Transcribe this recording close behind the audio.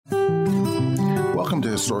Welcome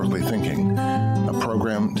to Historically Thinking, a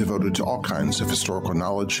program devoted to all kinds of historical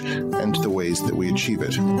knowledge and to the ways that we achieve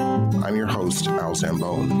it. I'm your host, Al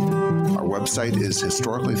Zambone. Our website is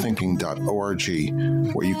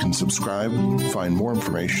historicallythinking.org, where you can subscribe, find more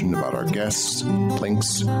information about our guests,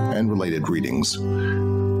 links, and related readings.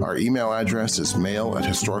 Our email address is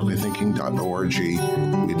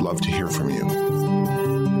mail@historicallythinking.org. We'd love to hear from you.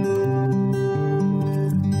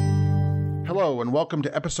 Hello, and welcome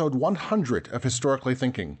to episode 100 of Historically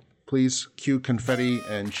Thinking. Please cue confetti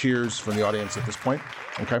and cheers from the audience at this point.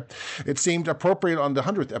 Okay. It seemed appropriate on the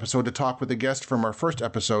 100th episode to talk with a guest from our first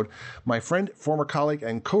episode, my friend, former colleague,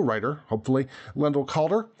 and co-writer, hopefully, Lendl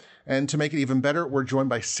Calder. And to make it even better, we're joined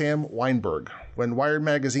by Sam Weinberg. When Wired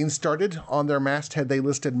magazine started, on their masthead they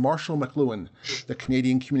listed Marshall McLuhan, the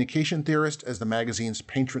Canadian communication theorist, as the magazine's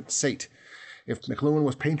patron saint. If McLuhan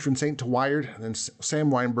was patron saint to Wired, then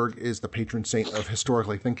Sam Weinberg is the patron saint of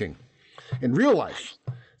Historically Thinking. In real life,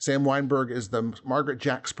 Sam Weinberg is the Margaret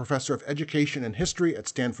Jacks Professor of Education and History at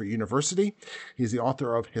Stanford University. He's the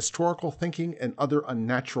author of Historical Thinking and Other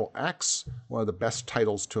Unnatural Acts, one of the best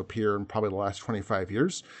titles to appear in probably the last 25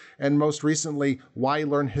 years. And most recently, Why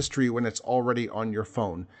Learn History When It's Already on Your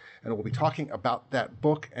Phone. And we'll be talking about that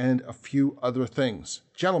book and a few other things.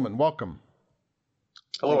 Gentlemen, welcome.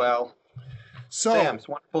 Hello, Al. So, Sam, it's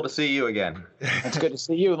wonderful to see you again. It's good to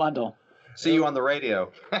see you, Lendl. See you on the radio.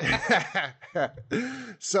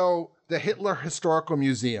 So, the Hitler Historical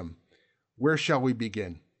Museum. Where shall we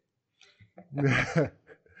begin?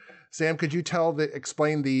 Sam, could you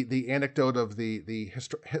explain the anecdote of the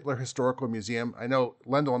Hitler Historical Museum? I know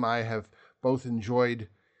Lendl and I have both enjoyed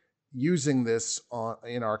using this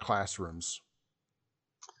in our classrooms.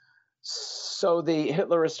 So the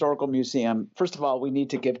Hitler Historical Museum, first of all, we need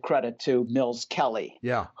to give credit to Mills Kelly,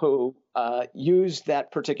 who used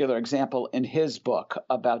that particular example in his book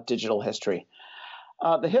about digital history.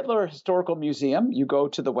 The Hitler Historical Museum, you go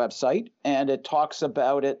to the website, and it talks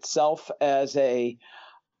about itself as a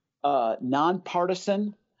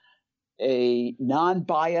nonpartisan, a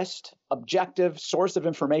non-biased, objective source of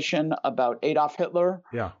information about Adolf Hitler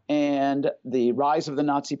and the rise of the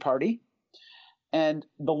Nazi Party. And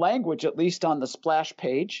the language, at least on the splash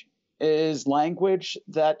page, is language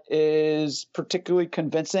that is particularly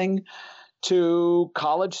convincing to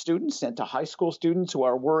college students and to high school students who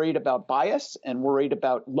are worried about bias and worried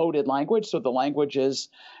about loaded language. So the language is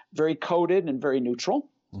very coded and very neutral.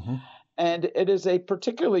 Mm-hmm. And it is a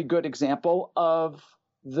particularly good example of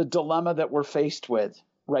the dilemma that we're faced with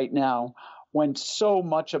right now, when so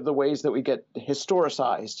much of the ways that we get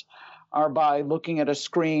historicized are by looking at a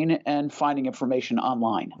screen and finding information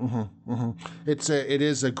online. Mm-hmm, mm-hmm. It's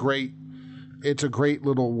a great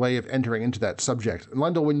little way of entering into that subject. And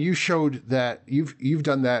Lendl, when you showed that you've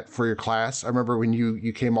done that for your class, I remember when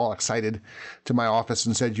you came all excited to my office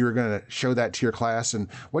and said you were going to show that to your class. And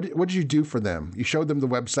what did you do for them? You showed them the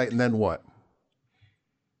website, and then what?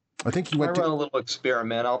 I think you went run a little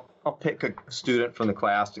experiment. I'll pick a student from the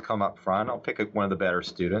class to come up front. I'll pick one of the better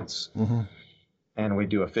students. Mm-hmm. And we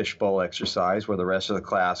do a fishbowl exercise where the rest of the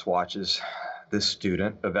class watches this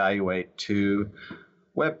student evaluate 2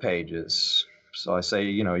 web pages. So I say,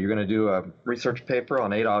 you're going to do a research paper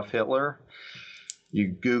on Adolf Hitler. You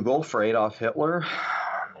Google for Adolf Hitler.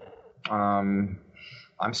 I'm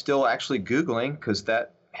still actually Googling because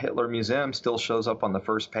that Hitler Museum still shows up on the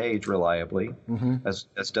first page reliably, mm-hmm. as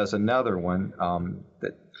does another one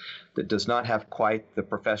that does not have quite the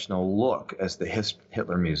professional look as the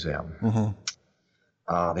Hitler Museum. Mm-hmm.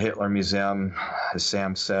 The Hitler Museum, as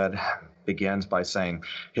Sam said, begins by saying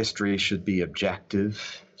history should be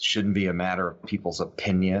objective. It shouldn't be a matter of people's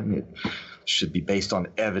opinion. It should be based on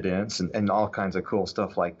evidence and all kinds of cool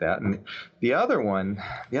stuff like that. And the other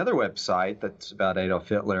website that's about Adolf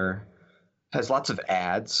Hitler has lots of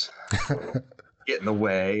ads get in the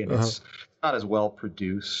way, and it's not as well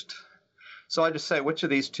produced. So I just say, which of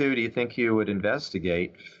these 2 do you think you would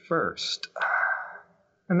investigate first?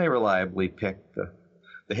 And they reliably pick the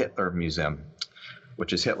Hitler Museum,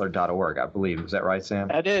 which is hitler.org, I believe. Is that right, Sam?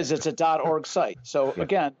 It is. It's a .org site. So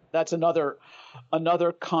again, that's another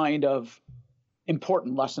kind of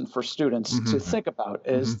important lesson for students to think about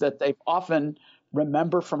is that they often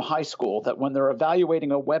remember from high school that when they're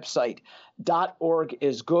evaluating a website, .org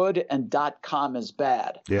is good and .com is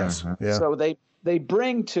bad. Yes. Yeah. So they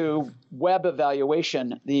bring to web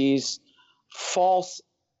evaluation these false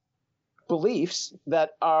beliefs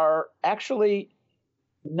that are actually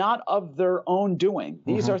not of their own doing.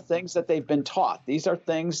 These are things that they've been taught. These are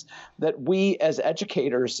things that we as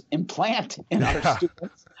educators implant in our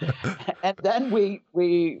students. And then we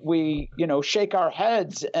shake our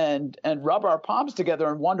heads and rub our palms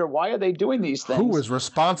together and wonder, why are they doing these things? Who is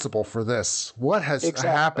responsible for this? What has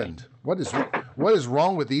happened? What is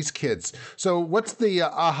wrong with these kids? So what's the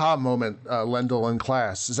aha moment, Lendl, in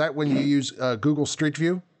class? Is that when you use Google Street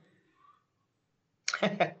View?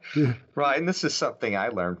 Right, and this is something I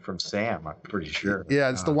learned from Sam, I'm pretty sure. Yeah,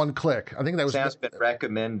 it's the one click. I think that was Sam's been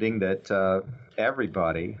recommending that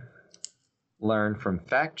everybody learn from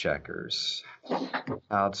fact checkers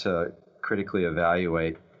how to critically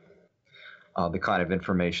evaluate the kind of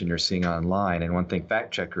information you're seeing online. And one thing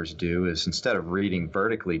fact checkers do is, instead of reading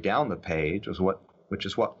vertically down the page, which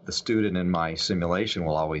is what the student in my simulation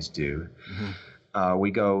will always do, we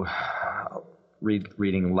go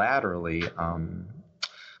reading laterally.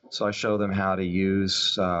 So I show them how to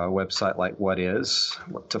use a website like What Is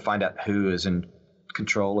to find out who is in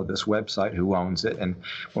control of this website, who owns it. And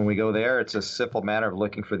when we go there, it's a simple matter of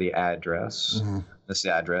looking for the address. This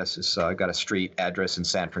address is got a street address in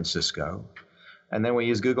San Francisco. And then we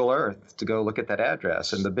use Google Earth to go look at that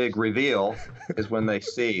address. And the big reveal is when they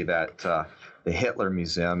see that the Hitler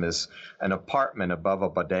Museum is an apartment above a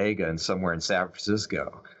bodega and somewhere in San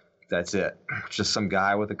Francisco. That's it. Just some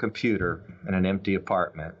guy with a computer in an empty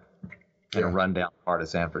apartment in a rundown part of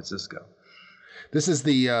San Francisco. This is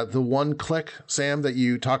the one click, Sam, that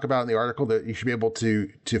you talk about in the article, that you should be able to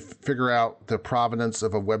figure out the provenance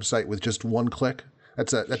of a website with just one click.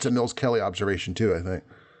 That's a Mills Kelly observation too, I think.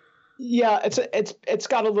 Yeah, it's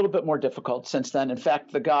got a little bit more difficult since then. In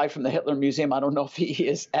fact, the guy from the Hitler Museum, I don't know if he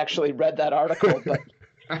has actually read that article, but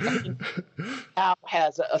now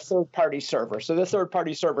has a third-party server. So the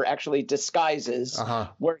third-party server actually disguises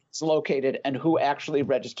where it's located and who actually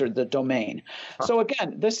registered the domain. So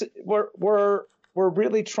again, we're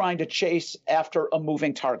really trying to chase after a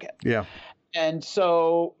moving target. Yeah. And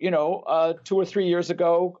so, 2 or 3 years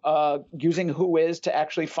ago, using Whois to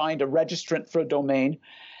actually find a registrant for a domain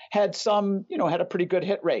had a pretty good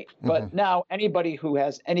hit rate. But now anybody who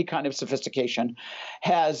has any kind of sophistication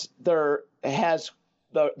has the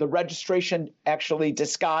registration actually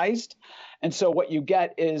disguised. And so what you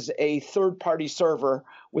get is a third-party server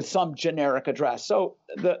with some generic address. So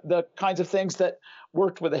the kinds of things that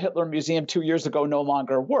worked with the Hitler Museum 2 years ago no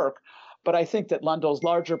longer work. But I think that Lendl's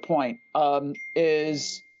larger point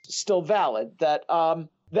is still valid, that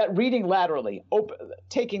reading laterally,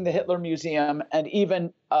 taking the Hitler Museum and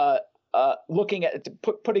even looking at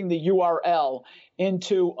putting the URL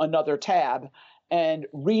into another tab and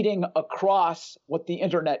reading across what the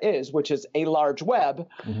internet is, which is a large web,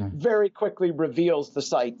 very quickly reveals the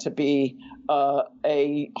site to be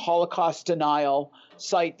a Holocaust denial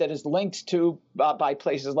site that is linked to by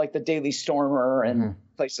places like the Daily Stormer and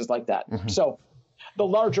places like that. So the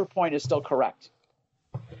larger point is still correct.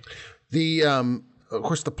 Of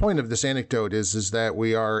course, the point of this anecdote is that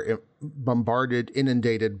we are bombarded,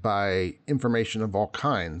 inundated by information of all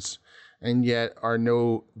kinds, and yet are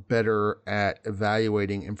no better at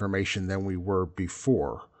evaluating information than we were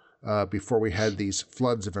before we had these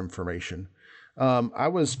floods of information. I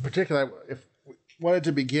was particularly wanted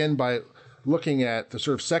to begin by looking at the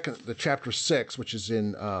sort of the chapter 6, which is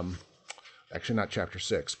in, actually not chapter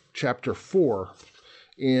 6, chapter 4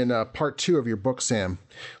 in part 2 of your book, Sam,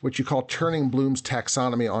 which you call Turning Bloom's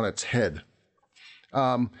Taxonomy on Its Head.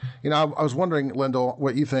 I was wondering, Lendl,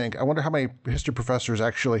 what you think. I wonder how many history professors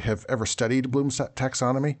actually have ever studied Bloom's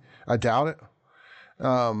taxonomy. I doubt it.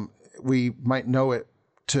 We might know it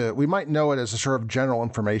as a sort of general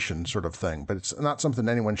information sort of thing, but it's not something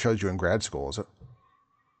anyone shows you in grad school, is it?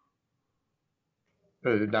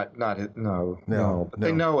 No. But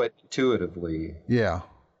they know it intuitively. Yeah.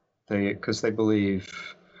 Because they believe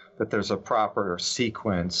that there's a proper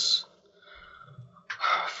sequence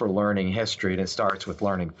for learning history, and it starts with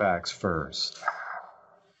learning facts first.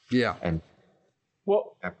 Yeah. And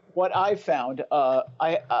what I found,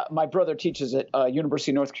 my brother teaches at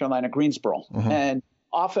University of North Carolina, Greensboro, and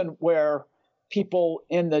often where people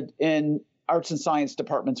in arts and science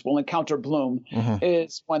departments will encounter Bloom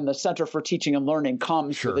is when the Center for Teaching and Learning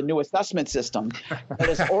comes with a new assessment system that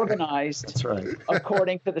is organized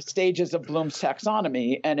according to the stages of Bloom's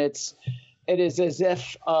taxonomy, and it is as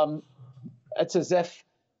if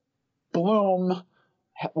Bloom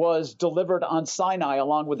was delivered on Sinai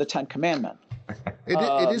along with the Ten Commandments.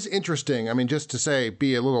 It is interesting. I mean, just to say,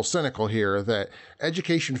 be a little cynical here, that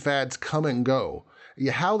education fads come and go.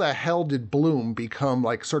 How the hell did Bloom become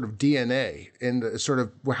like sort of DNA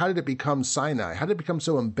how did it become Sinai? How did it become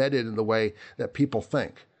so embedded in the way that people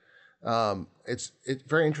think? It's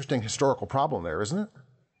very interesting historical problem there, isn't it?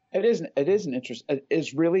 It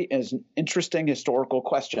is really an interesting historical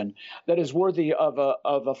question that is worthy of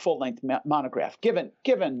a full-length monograph. Given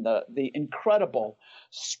the incredible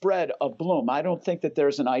spread of Bloom, I don't think that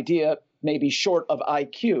there's an idea, maybe short of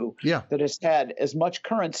IQ, that has had as much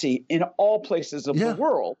currency in all places of the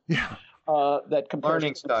world. That compares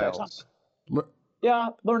learning styles.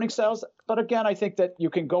 Learning styles. But again, I think that you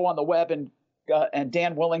can go on the web and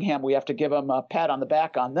Dan Willingham, we have to give him a pat on the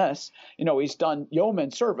back on this. He's done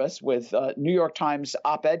yeoman service with New York Times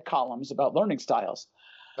op-ed columns about learning styles.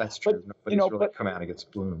 That's true. Nobody's really come out against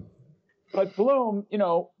Bloom. But Bloom,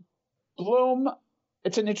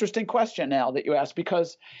 it's an interesting question now that you ask,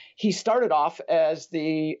 because he started off as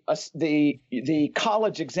the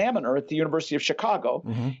college examiner at the University of Chicago.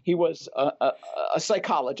 Mm-hmm. He was a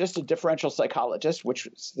psychologist, a differential psychologist, which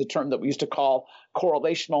is the term that we used to call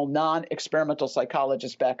correlational non-experimental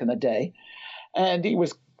psychologist back in the day. And he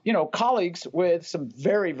was colleagues with some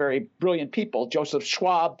very, very brilliant people. Joseph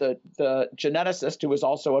Schwab, the geneticist, who was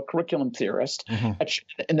also a curriculum theorist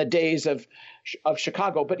in the days of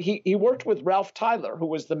Chicago. But he worked with Ralph Tyler, who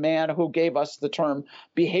was the man who gave us the term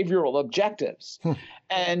behavioral objectives.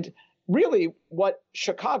 And really what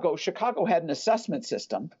Chicago had an assessment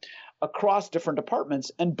system across different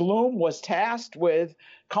departments, and Bloom was tasked with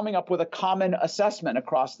coming up with a common assessment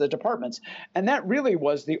across the departments. And that really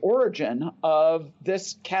was the origin of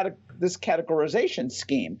this categorization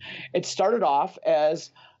scheme. It started off as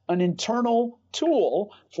an internal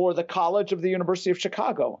tool for the College of the University of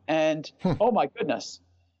Chicago. And oh my goodness,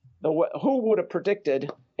 who would have predicted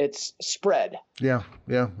its spread? Yeah,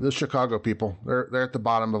 the Chicago people, they're at the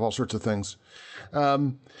bottom of all sorts of things.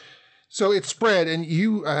 So it's spread, and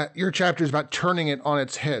your chapter is about turning it on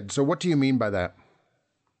its head. So what do you mean by that?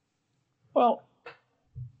 Well,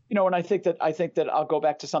 and I think that I'll go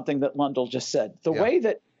back to something that Lundell just said. The way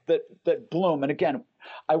that Bloom, and again,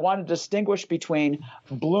 I want to distinguish between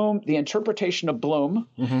Bloom, the interpretation of Bloom,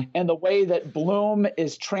 and the way that Bloom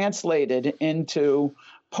is translated into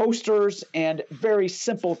posters and very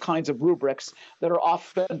simple kinds of rubrics that are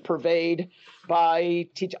often purveyed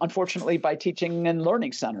unfortunately by teaching and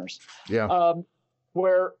learning centers.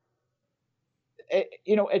 Where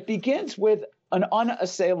it begins with an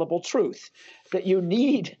unassailable truth that you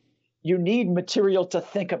need material to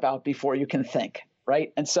think about before you can think,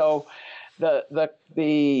 right? And so the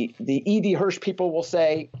E.D. Hirsch people will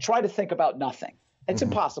say, try to think about nothing. It's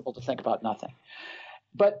impossible to think about nothing.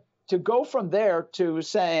 But to go from there to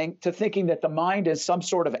thinking that the mind is some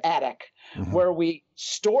sort of attic where we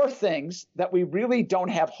store things that we really don't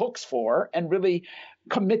have hooks for and really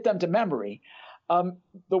commit them to memory.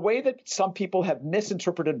 The way that some people have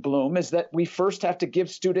misinterpreted Bloom is that we first have to give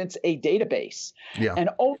students a database. And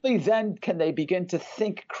only then can they begin to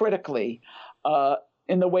think critically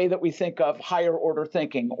in the way that we think of higher order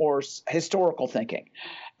thinking or historical thinking.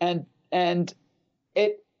 And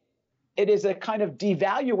it is a kind of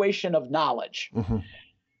devaluation of knowledge.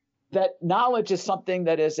 That knowledge is something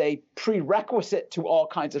that is a prerequisite to all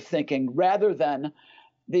kinds of thinking rather than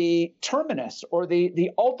the terminus or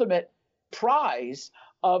the ultimate prize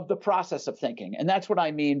of the process of thinking. And that's what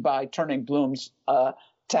I mean by turning Bloom's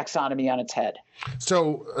taxonomy on its head.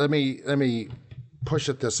 So let me push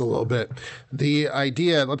at this a little bit. The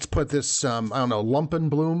idea, let's put this, lumpen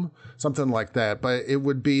Bloom, something like that, but it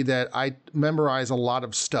would be that I memorize a lot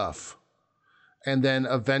of stuff. And then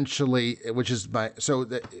eventually,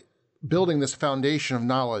 building this foundation of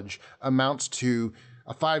knowledge amounts to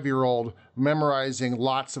a 5-year-old memorizing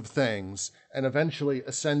lots of things and eventually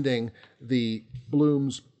ascending the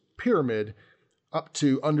Bloom's pyramid up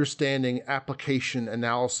to understanding, application,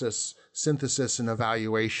 analysis, synthesis, and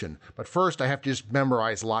evaluation. But first, I have to just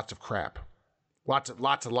memorize lots of crap. Lots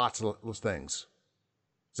of things.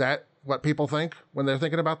 Is that what people think when they're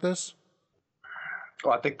thinking about this?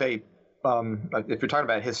 Well, I think they... if you're talking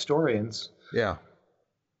about historians, a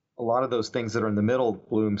lot of those things that are in the middle of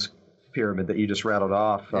Bloom's pyramid that you just rattled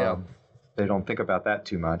off, they don't think about that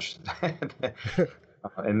too much.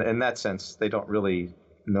 In that sense, they don't really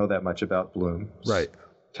know that much about Bloom's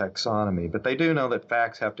taxonomy, but they do know that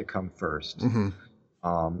facts have to come first. And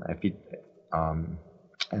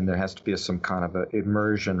there has to be some kind of a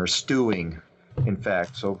immersion or stewing in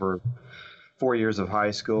facts over 4 years of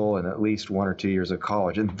high school and at least 1 or 2 years of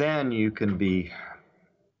college, and then you can be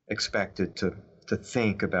expected to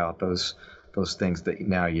think about those things that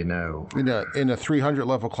now you know. In a 300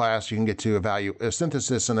 level class, you can get to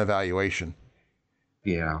synthesis and evaluation.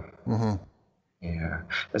 Yeah.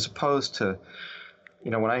 As opposed to,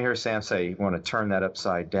 when I hear Sam say you want to turn that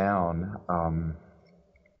upside down,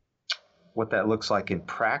 what that looks like in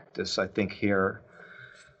practice, I think here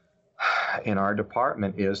in our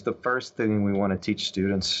department is the first thing we want to teach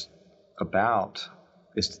students about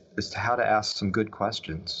is how to ask some good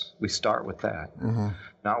questions. We start with that,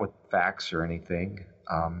 not with facts or anything,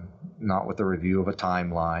 not with a review of a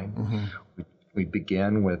timeline. We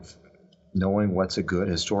begin with knowing what's a good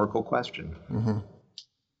historical question.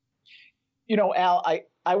 You know, Al,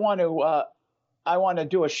 I want to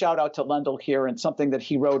do a shout out to Lendl here and something that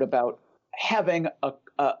he wrote about having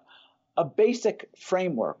a basic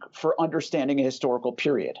framework for understanding a historical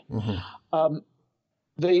period.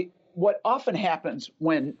 What often happens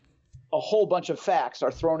when a whole bunch of facts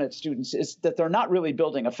are thrown at students is that they're not really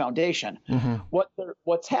building a foundation.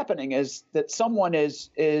 What's happening is that someone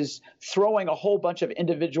is throwing a whole bunch of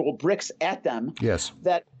individual bricks at them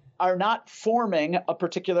that are not forming a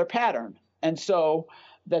particular pattern. And so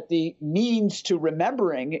that the means to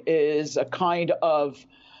remembering is a kind of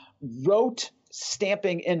rote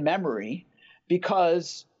stamping in memory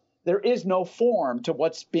because there is no form to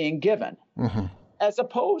what's being given, as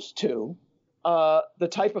opposed to the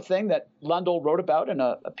type of thing that Lendl wrote about in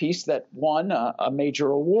a piece that won a major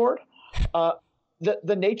award,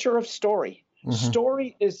 the nature of story.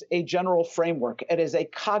 Story is a general framework. It is a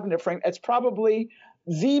cognitive framework. It's probably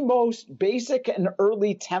the most basic and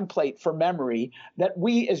early template for memory that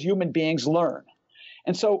we as human beings learn.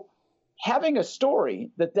 And so having a story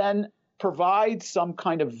that then provides some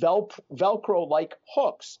kind of Velcro-like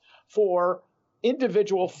hooks for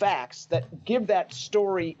individual facts that give that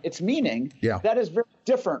story its meaning, that is very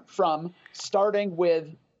different from starting with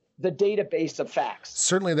the database of facts.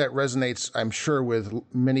 Certainly that resonates, I'm sure, with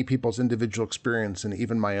many people's individual experience and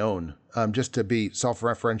even my own, just to be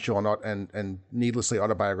self-referential and needlessly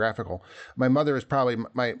autobiographical. My mother is probably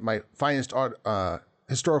my finest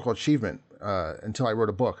historical achievement until I wrote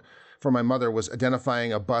a book for my mother was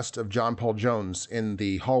identifying a bust of John Paul Jones in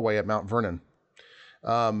the hallway at Mount Vernon.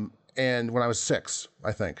 And when I was 6,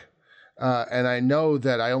 I think. And I know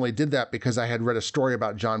that I only did that because I had read a story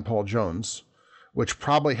about John Paul Jones, which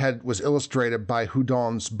probably was illustrated by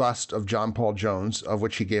Houdon's bust of John Paul Jones, of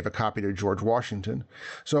which he gave a copy to George Washington.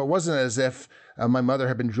 So it wasn't as if my mother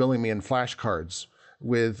had been drilling me in flashcards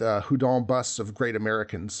with Houdon busts of great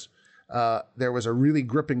Americans. There was a really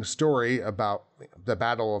gripping story about the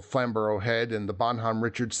Battle of Flamborough Head and the Bonhomme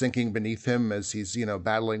Richard sinking beneath him as he's,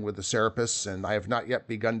 battling with the Serapis, and I have not yet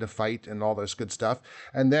begun to fight and all this good stuff.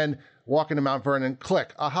 And then walking to Mount Vernon,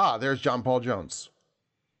 click, aha, there's John Paul Jones.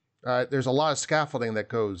 There's a lot of scaffolding that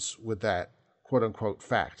goes with that quote unquote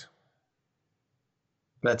fact.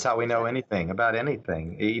 That's how we know anything about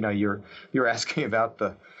anything. You're asking about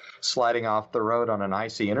the sliding off the road on an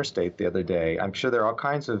icy interstate the other day. I'm sure there are all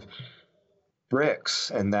kinds of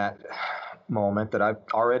bricks in that moment that I've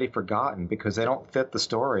already forgotten because they don't fit the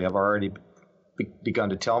story I've already begun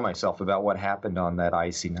to tell myself about what happened on that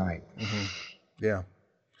icy night. Yeah.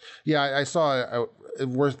 I saw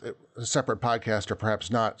worth a separate podcast or perhaps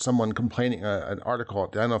not, someone complaining, an article,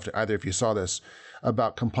 I don't know if either of you saw this,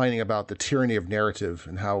 about complaining about the tyranny of narrative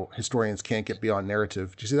and how historians can't get beyond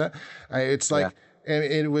narrative. Do you see that? It's like, and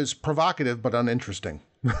it was provocative but uninteresting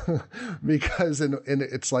because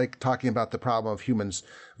it's like talking about the problem of humans.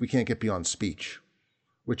 We can't get beyond speech,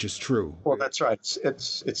 which is true. Well, that's right.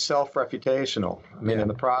 It's self-refutational. I mean, in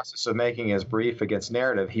the process of making his brief against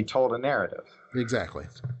narrative, he told a narrative. Exactly.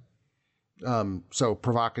 So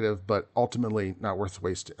provocative, but ultimately not worth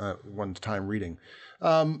waste one's time reading.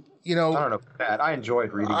 I don't know that. I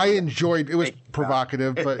enjoyed reading. It was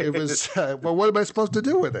provocative, but it was, well, what am I supposed to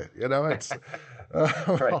do with it? It's,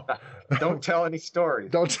 right. Don't tell any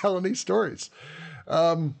stories. Don't tell any stories.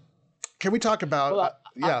 Can we talk about,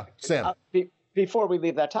 Sam? Before we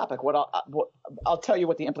leave that topic, I'll tell you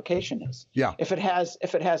what the implication is. Yeah. If it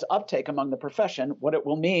has uptake among the profession, what it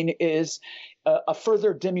will mean is a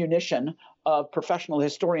further diminution of professional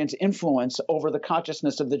historians' influence over the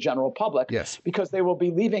consciousness of the general public. Yes. Because they will be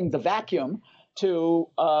leaving the vacuum to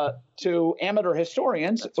amateur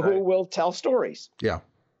historians who will tell stories. Yeah.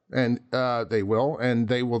 And they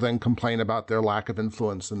will then complain about their lack of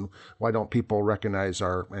influence and why don't people recognize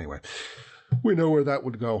anyway, we know where that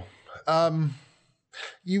would go.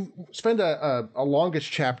 You spend a longish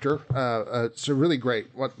chapter. It's a really great,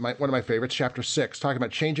 one of my favorites, chapter 6, talking about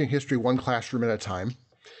changing history one classroom at a time.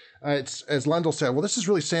 It's, as Lendl said, well, this is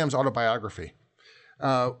really Sam's autobiography,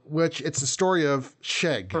 which it's a story of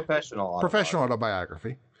Sheg. Professional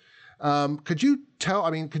autobiography. Could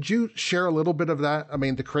you share a little bit of that? I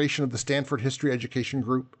mean, the creation of the Stanford History Education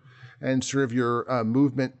Group and sort of your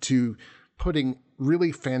movement to putting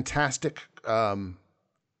really fantastic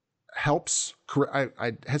helps,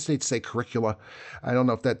 I hesitate to say curricula, I don't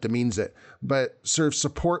know if that demeans it, but serves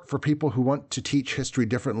support for people who want to teach history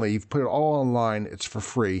differently. You've put it all online. It's for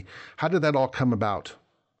free. How did that all come about?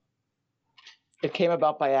 It came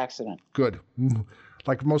about by accident. Good.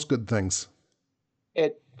 Like most good things.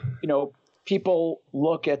 People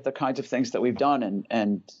look at the kinds of things that we've done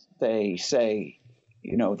and they say,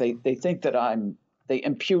 they think that they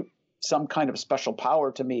impute some kind of special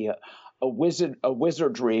power to me, a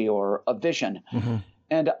wizardry or a vision. Mm-hmm.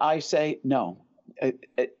 And I say, no.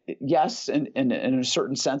 Yes, in a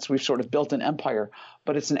certain sense, we've sort of built an empire,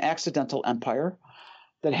 but it's an accidental empire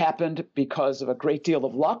that happened because of a great deal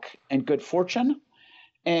of luck and good fortune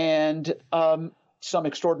and some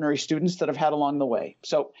extraordinary students that have had along the way.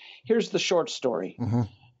 So here's the short story. Mm-hmm.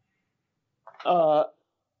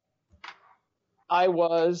 I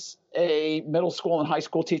was a middle school and high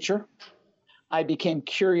school teacher. I became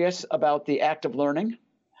curious about the act of learning.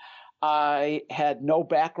 I had no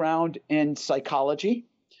background in psychology.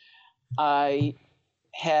 I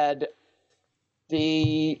had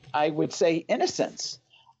I would say, innocence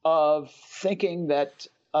of thinking that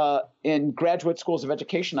in graduate schools of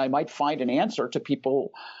education, I might find an answer to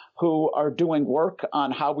people who are doing work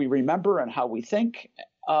on how we remember and how we think.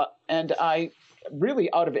 And I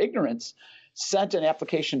really, out of ignorance, sent an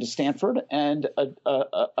application to Stanford, and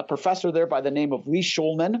a professor there by the name of Lee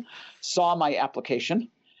Schulman saw my application,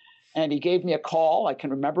 and he gave me a call. I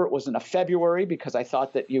can remember it was in February because I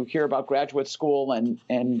thought that you hear about graduate school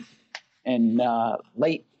in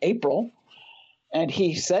late April. And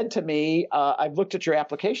he said to me, I've looked at your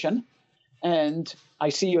application and I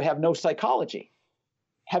see you have no psychology.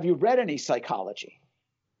 Have you read any psychology?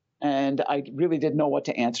 And I really didn't know what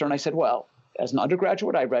to answer. And I said, well, as an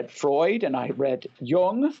undergraduate, I read Freud and I read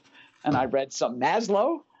Jung and I read some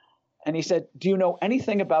Maslow. And he said, do you know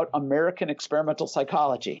anything about American experimental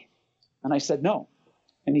psychology? And I said, no.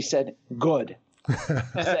 And he said, good.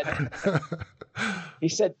 He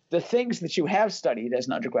said, the things that you have studied as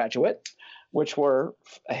an undergraduate, which were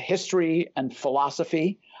history and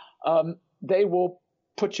philosophy, they will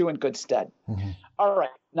put you in good stead. Mm-hmm. All right.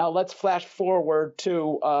 Now let's flash forward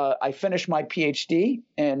to I finished my PhD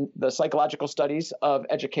in the psychological studies of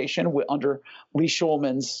education under Lee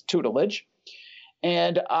Schulman's tutelage.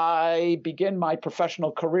 And I begin my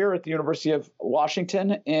professional career at the University of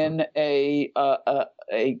Washington in a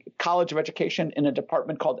college of education in a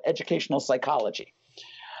department called educational psychology.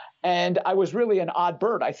 And I was really an odd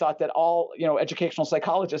bird. I thought that all, educational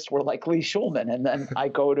psychologists were like Lee Schulman. And then I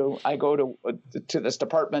go to this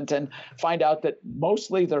department and find out that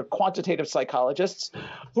mostly they're quantitative psychologists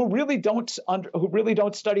who really don't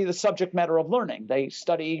study the subject matter of learning. They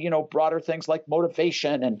study, broader things like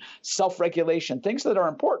motivation and self-regulation, things that are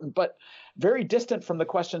important, but very distant from the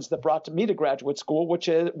questions that brought me to graduate school,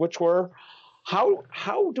 which were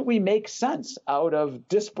how do we make sense out of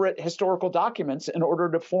disparate historical documents in order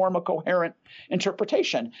to form a coherent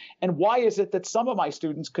interpretation? And why is it that some of my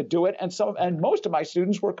students could do it and most of my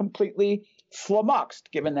students were completely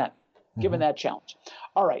flummoxed given that challenge?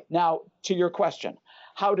 All right, now to your question,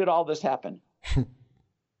 how did all this happen?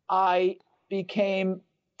 I became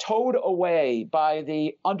towed away by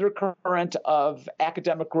the undercurrent of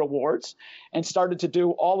academic rewards and started to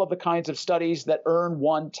do all of the kinds of studies that earn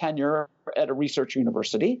one tenure at a research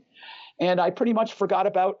university. And I pretty much forgot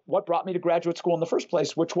about what brought me to graduate school in the first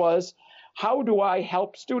place, which was how do I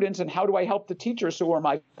help students and how do I help the teachers who are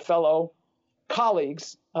my fellow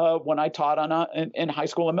colleagues when I taught in high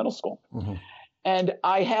school and middle school. Mm-hmm. And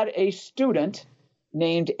I had a student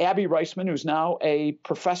named Abby Reisman, who's now a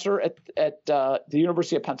professor at the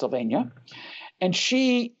University of Pennsylvania. And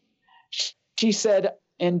she said,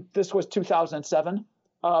 and this was 2007,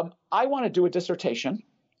 I want to do a dissertation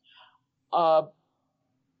that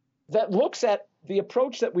looks at the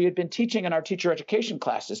approach that we had been teaching in our teacher education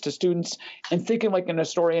classes to students and thinking like an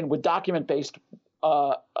historian with document-based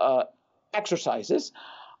exercises.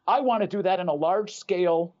 I want to do that in a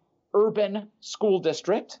large-scale urban school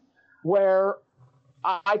district where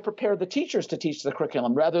I prepare the teachers to teach the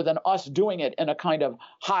curriculum rather than us doing it in a kind of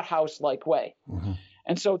hothouse-like way. Mm-hmm.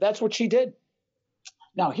 And so that's what she did.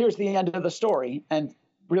 Now, here's the end of the story and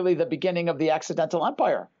really the beginning of the accidental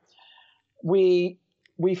empire. We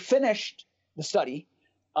finished the study.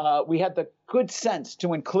 We had the good sense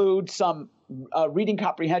to include some reading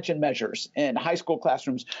comprehension measures in high school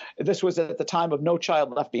classrooms. This was at the time of No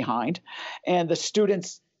Child Left Behind. And the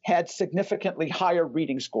students had significantly higher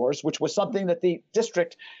reading scores, which was something that the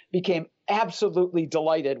district became absolutely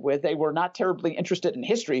delighted with. They were not terribly interested in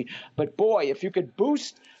history, but boy, if you could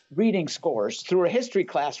boost reading scores through a history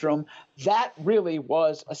classroom, that really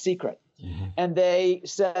was a secret. And they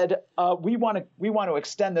said, we want to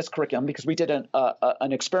extend this curriculum because we did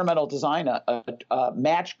an experimental design, a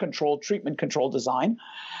match controlled, treatment controlled design.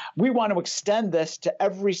 We want to extend this to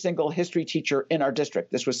every single history teacher in our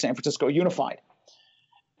district. This was San Francisco Unified.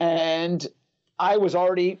 And I was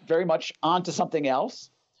already very much onto something else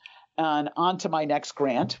and onto my next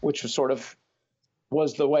grant, which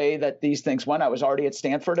was the way that these things went. I was already at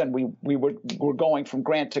Stanford, and we were going from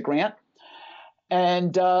grant to grant.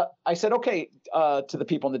 And I said, okay, to the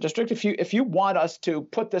people in the district, if you want us to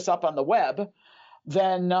put this up on the web,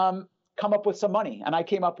 then come up with some money. And I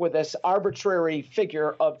came up with this arbitrary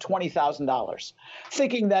figure of $20,000,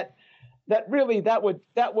 thinking that really that would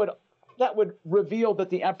reveal that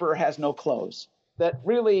the emperor has no clothes. That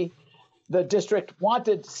really the district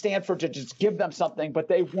wanted Stanford to just give them something, but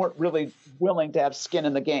they weren't really willing to have skin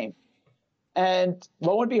in the game. And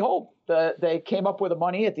lo and behold, they came up with the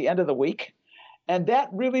money at the end of the week. And that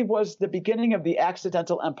really was the beginning of the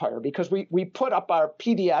accidental empire, because we put up our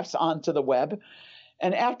PDFs onto the web.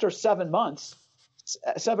 And after 7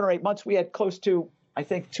 or 8 months, we had close to, I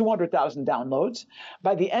think, 200,000 downloads.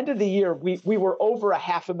 By the end of the year, we were over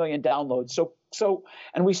 500,000 downloads. So,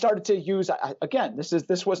 and we started to use, again,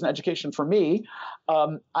 this was an education for me.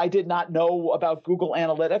 I did not know about Google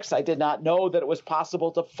Analytics. I did not know that it was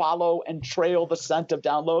possible to follow and trail the scent of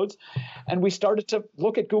downloads. And we started to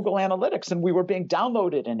look at Google Analytics, and we were being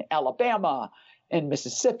downloaded in Alabama, in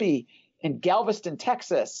Mississippi, in Galveston,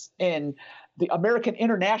 Texas, in the American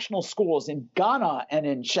International Schools in Ghana and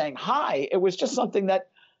in Shanghai. It was just something that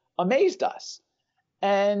amazed us.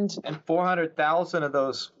 And 400,000 of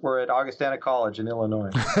those were at Augustana College in Illinois.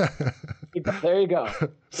 There you go.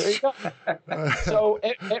 So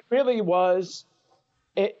it really was.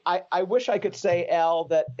 I wish I could say, Al,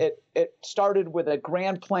 that it started with a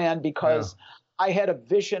grand plan, because I had a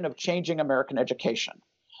vision of changing American education.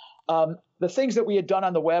 The things that we had done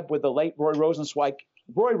on the web with the late Roy Rosenzweig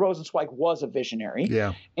was a visionary.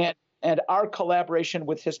 Yeah. And our collaboration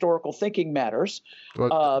with Historical Thinking Matters.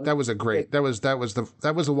 Well, that was a great. That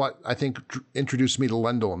was what I think introduced me to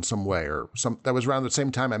Lendl in some way, that was around the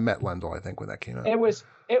same time I met Lendl, I think, when that came out. It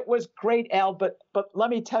was great, Al. But let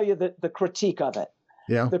me tell you the critique of it.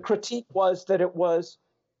 Yeah. The critique was that it was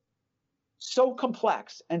so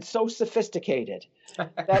complex and so sophisticated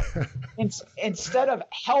that instead of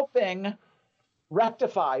helping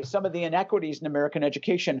rectify some of the inequities in American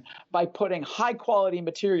education by putting high quality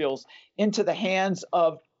materials into the hands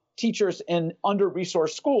of teachers in under-resourced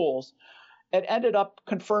schools, it ended up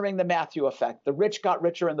confirming the Matthew effect. The rich got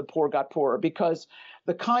richer and the poor got poorer, because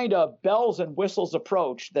the kind of bells and whistles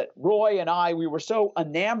approach that Roy and we were so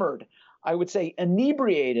enamored, I would say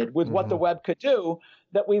inebriated with what the web could do,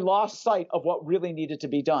 that we lost sight of what really needed to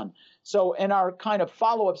be done. So in our kind of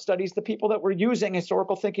follow-up studies, the people that were using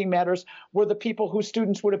Historical Thinking Matters were the people whose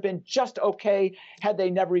students would have been just okay had they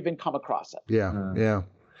never even come across it. Yeah.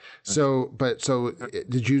 So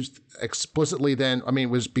did you explicitly then, I mean,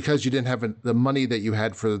 was because you didn't have the money that you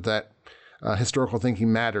had for that Historical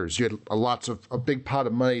Thinking Matters, you had a big pot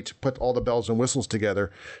of money to put all the bells and whistles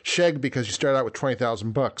together. Sheg, because you started out with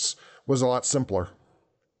 $20,000, was a lot simpler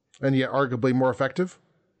and yet arguably more effective?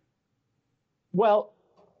 Well,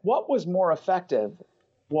 what was more effective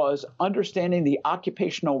was understanding the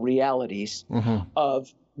occupational realities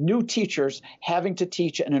of new teachers having to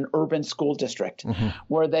teach in an urban school district,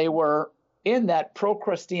 where they were in that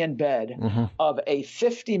Procrustean bed of a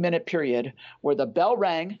 50-minute period where the bell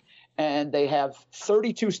rang and they have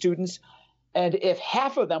 32 students. And if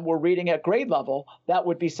half of them were reading at grade level, that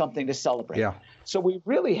would be something to celebrate. Yeah. So we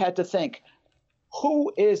really had to think,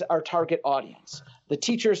 who is our target audience? The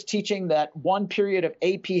teachers teaching that one period of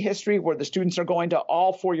AP history where the students are going to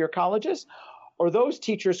all four-year colleges, or those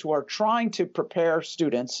teachers who are trying to prepare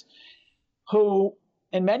students who,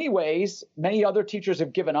 in many ways, many other teachers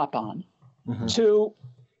have given up on, to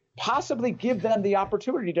possibly give them the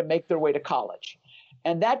opportunity to make their way to college.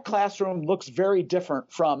 And that classroom looks very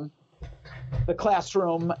different from the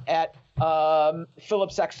classroom at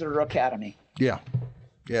Phillips Exeter Academy. Yeah.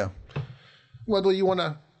 Lendl, you want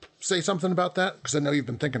to say something about that? Because I know you've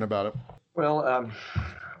been thinking about it. Well,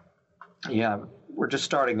 we're just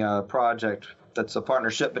starting a project that's a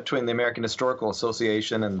partnership between the American Historical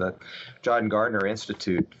Association and the John Gardner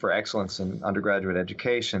Institute for Excellence in Undergraduate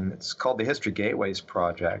Education. It's called the History Gateways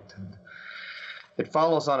Project. And it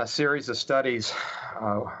follows on a series of studies,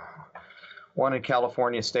 one in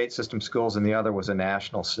California state system schools, and the other was a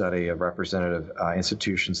national study of representative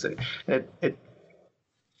institutions. It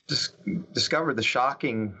discovered the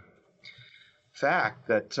shocking fact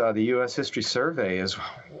that the U.S. History Survey is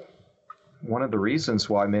one of the reasons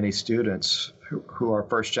why many students who are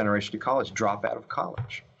first generation to college drop out of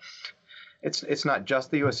college. It's not just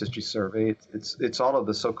the U.S. History Survey. It's all of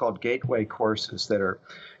the so-called gateway courses that are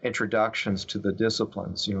introductions to the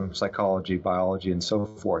disciplines, psychology, biology, and so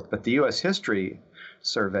forth. But the U.S. History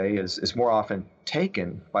Survey is more often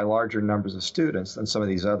taken by larger numbers of students than some of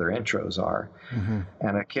these other intros are. Mm-hmm.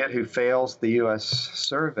 And a kid who fails the U.S.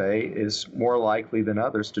 Survey is more likely than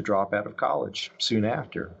others to drop out of college soon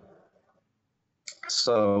after.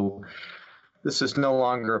 So this is no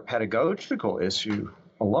longer a pedagogical issue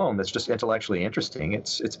alone that's just intellectually interesting.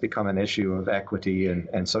 It's become an issue of equity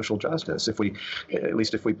and social justice, at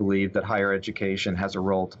least if we believe that higher education has a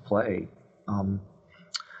role to play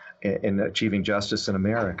in achieving justice in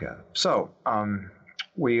America. So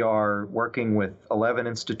we are working with 11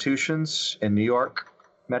 institutions in New York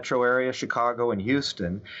metro area, Chicago, and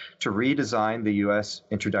Houston to redesign the U.S.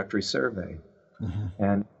 Introductory Survey. Mm-hmm.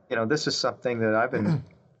 And this is something that I've been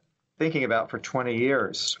thinking about for 20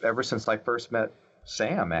 years, ever since I first met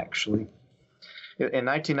Sam, actually. In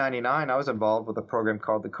 1999, I was involved with a program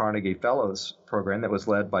called the Carnegie Fellows Program that was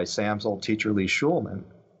led by Sam's old teacher, Lee Schulman.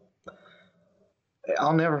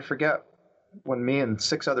 I'll never forget when me and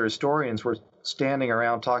 6 other historians were standing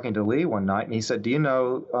around talking to Lee one night, and he said, "Do you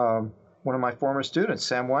know one of my former students,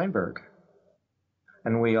 Sam Weinberg?"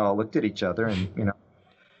 And we all looked at each other, and,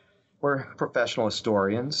 we're professional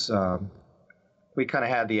historians. We kind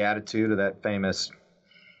of had the attitude of that famous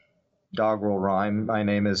doggerel rhyme, "My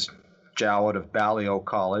name is Jowett of Balliol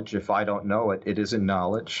College. If I don't know it, it isn't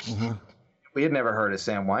knowledge." Mm-hmm. We had never heard of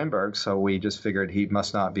Sam Weinberg, so we just figured he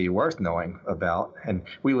must not be worth knowing about. And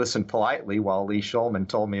we listened politely while Lee Schulman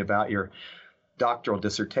told me about your doctoral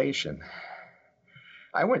dissertation.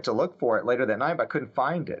 I went to look for it later that night, but I couldn't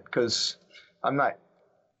find it because I'm not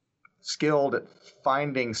skilled at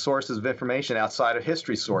finding sources of information outside of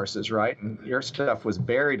history sources, right? And your stuff was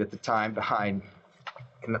buried at the time behind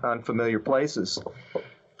in unfamiliar places.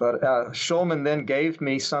 But Schulman then gave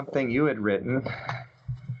me something you had written.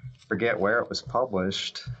 Forget where it was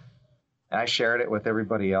published. I shared it with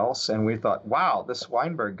everybody else, and we thought, wow, this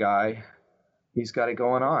Weinberg guy, he's got it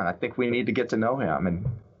going on. I think we need to get to know him.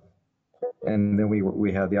 And then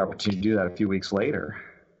we had the opportunity to do that a few weeks later.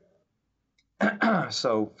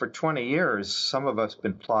 So for 20 years, some of us have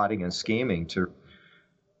been plotting and scheming to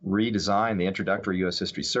redesign the Introductory U.S.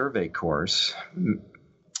 History Survey course,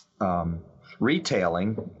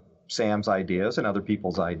 retailing Sam's ideas and other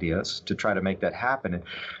people's ideas to try to make that happen.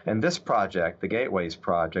 And this project, the Gateways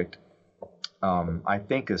Project, I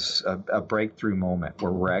think is a breakthrough moment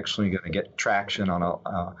where we're actually going to get traction on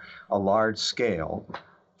a large scale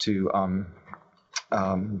to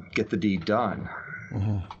get the deed done.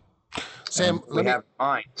 Mm-hmm. Sam, we have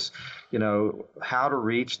minds, how to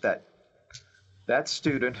reach that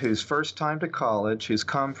student who's first time to college, who's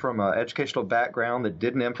come from an educational background that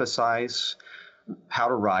didn't emphasize how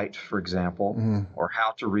to write, for example, mm-hmm. or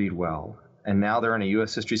how to read well. And now they're in a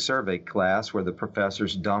U.S. History Survey class where the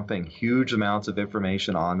professor's dumping huge amounts of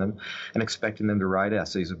information on them and expecting them to write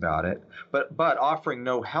essays about it, but offering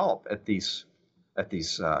no help at these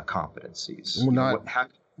competencies. Well,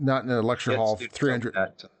 not in a lecture hall of 300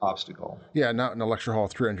 that obstacle. Yeah, not in a lecture hall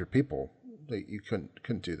of 300 people. You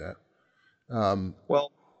couldn't do that.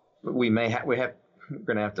 Well, we're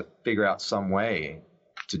going to have to figure out some way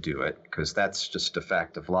to do it, because that's just a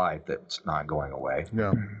fact of life that's not going away.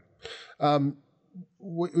 No.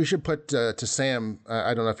 We should put to Sam,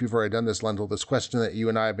 I don't know if you've already done this, Lendl, this question that you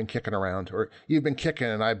and I have been kicking around, or you've been kicking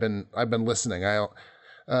and I've been listening.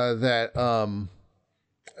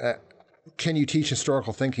 Can you teach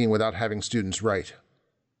historical thinking without having students write?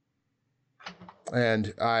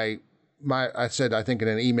 And I said, I think in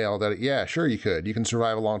an email that, yeah, sure you could. You can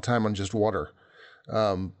survive a long time on just water.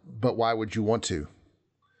 But why would you want to?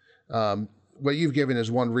 What you've given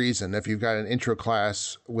is one reason. If you've got an intro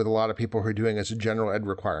class with a lot of people who are doing it as a general ed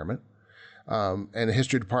requirement, and the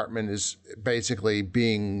history department is basically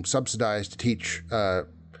being subsidized to teach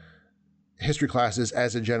history classes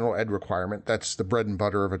as a general ed requirement. That's the bread and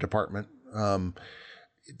butter of a department.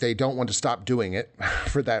 They don't want to stop doing it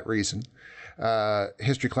for that reason.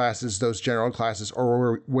 History classes, those general classes,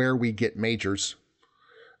 are where we get majors.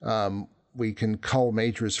 We can cull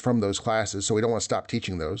majors from those classes, so we don't want to stop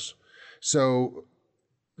teaching those. So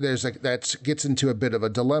that gets into a bit of a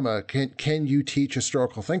dilemma. Can you teach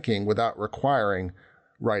historical thinking without requiring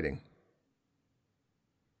writing?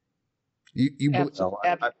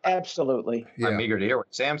 Absolutely. Yeah. I'm eager to hear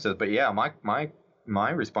what Sam says, but yeah,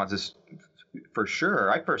 my response is for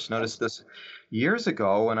sure. I first noticed this years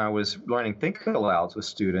ago when I was learning think alouds with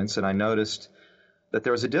students, and I noticed that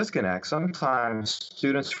there was a disconnect. Sometimes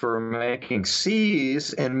students who were making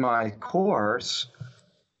C's in my course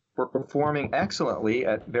were performing excellently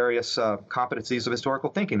at various competencies of historical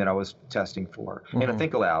thinking that I was testing for in a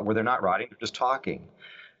think aloud, where they're not writing, they're just talking.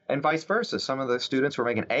 And vice versa. Some of the students were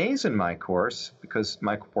making A's in my course, because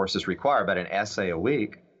my courses require about an essay a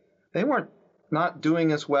week. They weren't not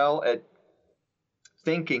doing as well at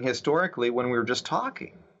thinking historically when we were just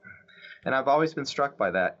talking. And I've always been struck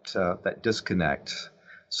by that disconnect.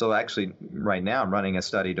 So actually, right now, I'm running a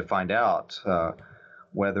study to find out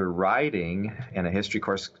whether writing in a history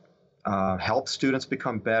course helps students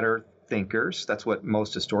become better thinkers. That's what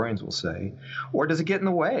most historians will say. Or does it get in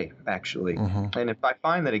the way, actually? And if I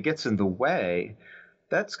find that it gets in the way,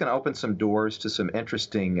 that's going to open some doors to some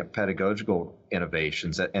interesting pedagogical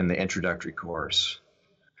innovations in the introductory course.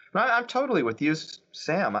 I'm totally with you,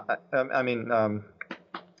 Sam. I mean,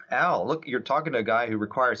 Al, look, you're talking to a guy who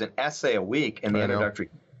requires an essay a week in the introductory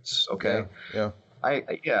course, okay? Yeah.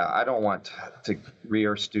 I don't want to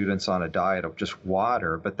rear students on a diet of just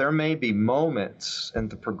water, but there may be moments in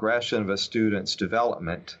the progression of a student's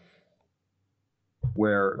development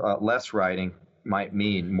where less writing might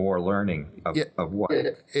mean more learning of what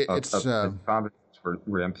of the competence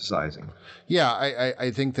we're emphasizing. Yeah,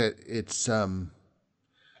 I think that it's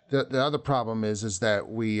the other problem is that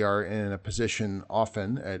we are in a position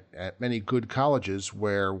often at many good colleges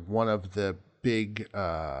where one of the big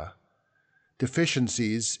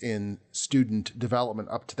deficiencies in student development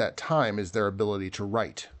up to that time is their ability to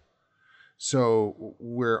write. So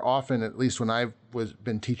we're often, at least when I've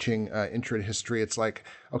been teaching intro to history, it's like,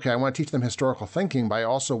 okay, I want to teach them historical thinking, but I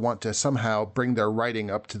also want to somehow bring their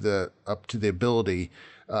writing up to the ability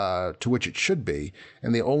to which it should be.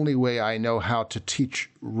 And the only way I know how to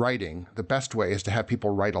teach writing, the best way, is to have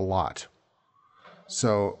people write a lot.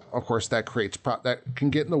 So, of course, that creates that can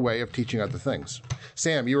get in the way of teaching other things.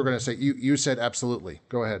 Sam, you were going to say, you said absolutely.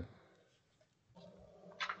 Go ahead.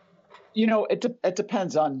 You know, it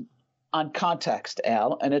depends on context,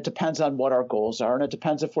 Al, and it depends on what our goals are, and it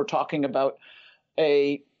depends if we're talking about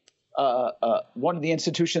one of the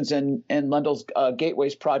institutions in Lendl's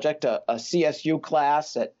Gateways project, a CSU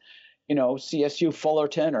class at CSU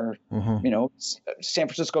Fullerton or San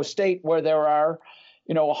Francisco State, where there are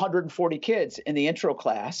 140 kids in the intro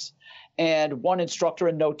class and one instructor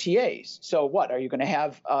and no TAs. So what are you going to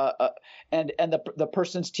have? And the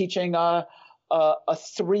person's teaching a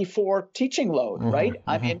 3-4 teaching load, right?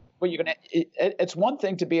 I mean, it's one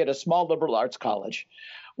thing to be at a small liberal arts college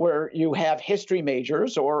where you have history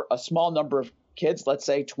majors or a small number of kids, let's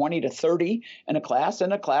say 20 to 30 in a class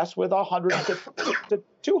with 100 to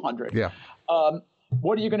 200. Yeah.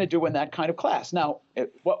 What are you going to do in that kind of class? Now,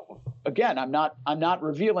 again, I'm not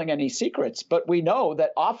revealing any secrets, but we know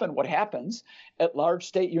that often what happens at large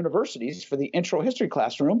state universities for the intro history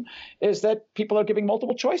classroom is that people are giving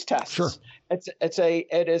multiple choice tests. Sure.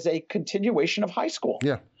 It is a continuation of high school.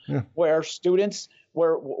 Yeah. Where students,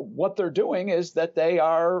 what they're doing is that they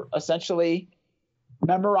are essentially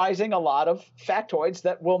memorizing a lot of factoids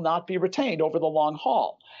that will not be retained over the long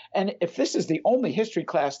haul. And if this is the only history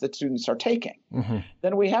class that students are taking,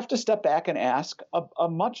 then we have to step back and ask a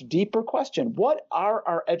much deeper question. What are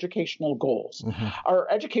our educational goals? Are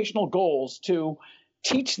our educational goals to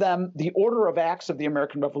teach them the order of acts of the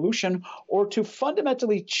American Revolution, or to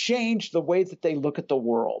fundamentally change the way that they look at the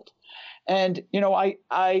world? And,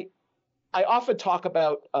 I often talk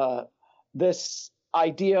about this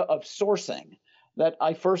idea of sourcing that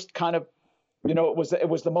I first kind of, it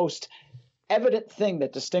was the most evident thing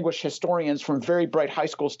that distinguished historians from very bright high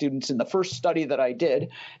school students in the first study that I did.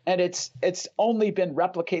 And it's only been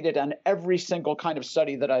replicated on every single kind of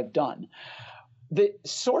study that I've done. The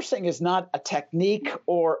sourcing is not a technique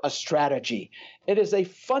or a strategy. It is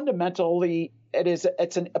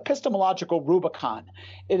it's an epistemological Rubicon.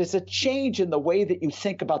 It is a change in the way that you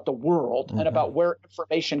think about the world and about where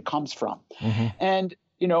information comes from. And,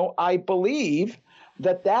 I believe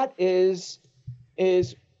that is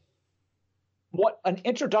what an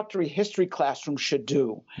introductory history classroom should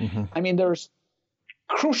do. I mean, there's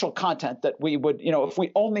crucial content that we would, if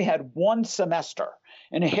we only had one semester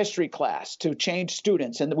in a history class to change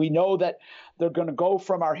students, and we know that they're going to go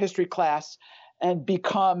from our history class and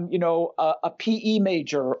become, a PE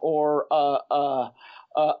major or a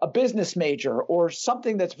business major or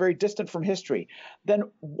something that's very distant from history, then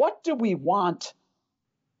what do we want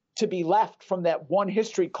to be left from that one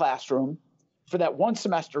history classroom for that one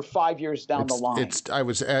semester 5 years down the line? I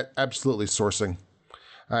was absolutely sourcing.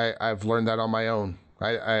 I've learned that on my own.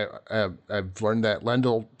 I've learned that.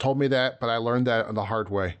 Lendl told me that, but I learned that the hard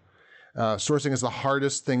way. Sourcing is the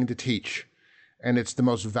hardest thing to teach, and it's the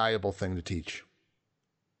most valuable thing to teach.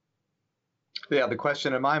 Yeah, the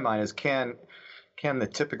question in my mind is, can the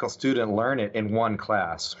typical student learn it in one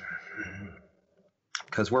class?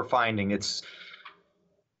 Because we're finding it's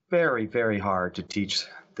very, very hard to teach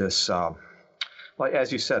this, like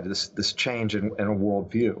as you said, this change in a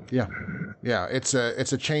worldview. Yeah. It's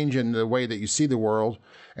a change in the way that you see the world,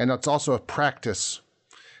 and it's also a practice.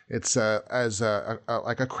 It's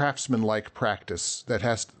like a craftsman-like practice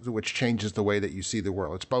which changes the way that you see the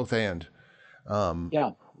world. It's both and.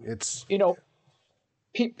 It's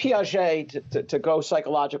Piaget, to go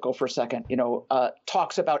psychological for a second,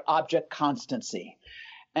 talks about object constancy,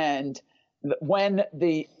 and when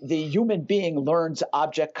the human being learns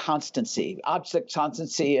object constancy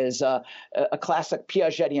is a classic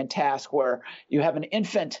Piagetian task where you have an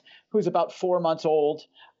infant who's about 4 months old,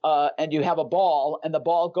 and you have a ball, and the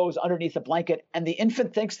ball goes underneath the blanket, and the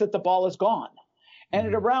infant thinks that the ball is gone.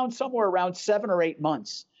 And at somewhere around 7 or 8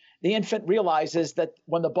 months, the infant realizes that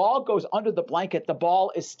when the ball goes under the blanket, the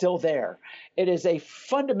ball is still there. It is a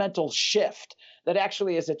fundamental shift that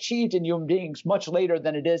actually is achieved in human beings much later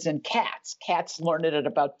than it is in cats. Cats learn it at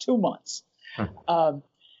about 2 months.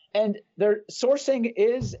 And their sourcing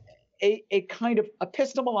is a kind of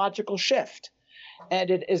epistemological shift.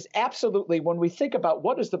 And it is absolutely, when we think about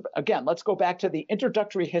again, let's go back to the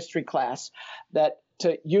introductory history class that,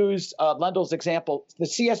 to use Lendel's example, the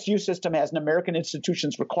CSU system has an American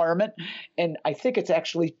institutions requirement, and I think it's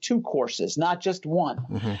actually 2 courses, not just one.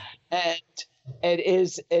 And it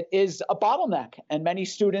is a bottleneck, and many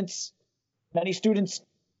students, it's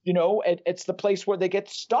the place where they get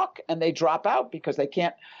stuck and they drop out because they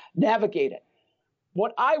can't navigate it.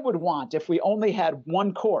 What I would want if we only had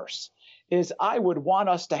one course is I would want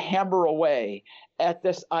us to hammer away at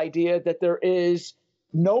this idea that there is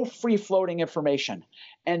no free-floating information.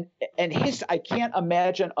 And I can't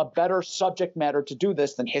imagine a better subject matter to do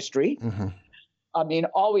this than history. I mean,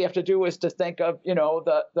 all we have to do is to think of,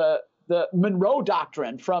 the Monroe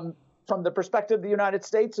Doctrine from the perspective of the United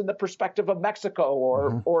States and the perspective of Mexico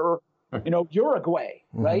or Uruguay,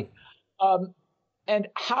 right? And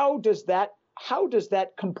how does that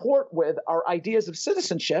comport with our ideas of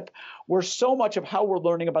citizenship, where so much of how we're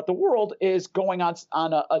learning about the world is going on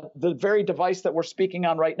the very device that we're speaking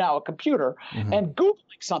on right now, a computer, and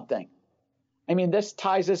Googling something? I mean, this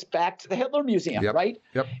ties us back to the Hitler Museum, right?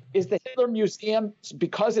 Yep. Is the Hitler Museum,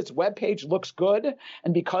 because its webpage looks good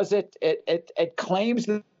and because it claims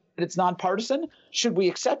that it's nonpartisan, should we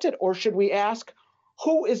accept it, or should we ask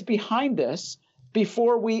who is behind this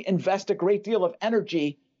before we invest a great deal of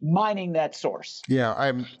energy mining that source?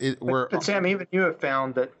 Yeah, but Sam, even you have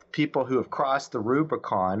found that people who have crossed the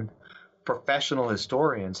Rubicon, professional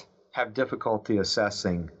historians, have difficulty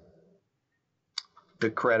assessing the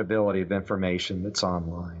credibility of information that's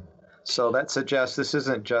online. So that suggests this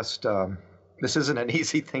isn't just this isn't an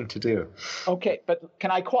easy thing to do. Okay, but can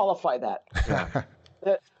I qualify that? Yeah.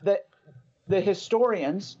 The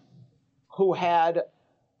historians who had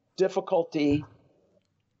difficulty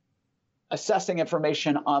assessing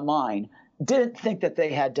information online didn't think that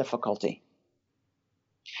they had difficulty.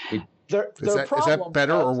 Is that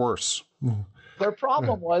better or worse? Their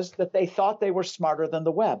problem was that they thought they were smarter than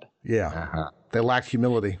the web. Yeah, they lacked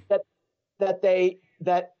humility. That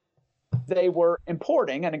they were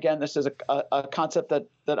importing, and again, this is a concept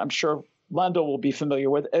that I'm sure Lendl will be familiar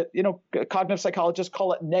with. Cognitive psychologists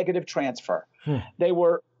call it negative transfer. They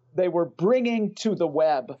were bringing to the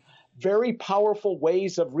web very powerful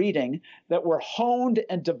ways of reading that were honed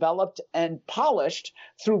and developed and polished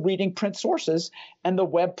through reading print sources, and the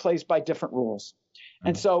web plays by different rules.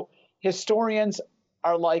 And so historians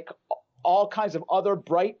are like all kinds of other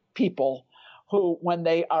bright people who, when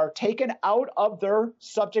they are taken out of their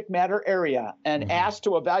subject matter area and asked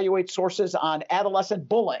to evaluate sources on adolescent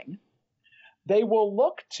bullying, they will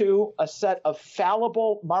look to a set of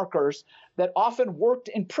fallible markers that often worked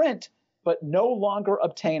in print but no longer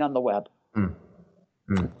obtain on the web. Can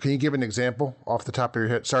you give an example off the top of your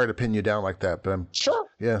head? Sorry to pin you down like that, but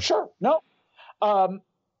Sure. No.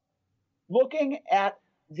 Looking at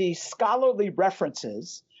the scholarly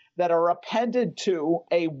references that are appended to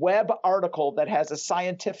a web article that has a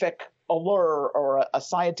scientific allure or a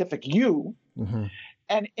scientific hue,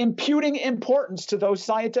 and imputing importance to those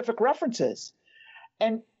scientific references.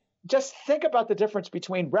 And just think about the difference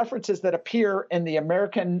between references that appear in the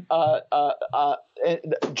American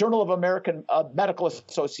Journal of American Medical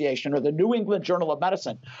Association or the New England Journal of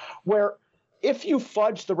Medicine, where if you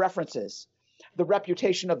fudge the references, the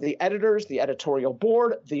reputation of the editors, the editorial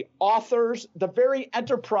board, the authors, the very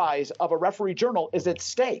enterprise of a referee journal is at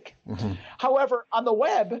stake. Mm-hmm. However, on the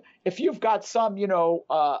web, if you've got some,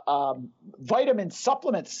 vitamin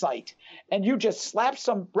supplement site and you just slap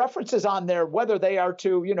some references on there, whether they are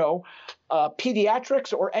to,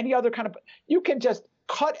 pediatrics or any other kind of, you can just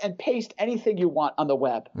cut and paste anything you want on the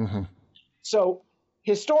web. Mm-hmm. So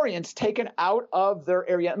historians taken out of their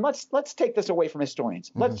area, and let's take this away from historians.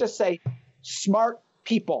 Mm-hmm. Let's just say smart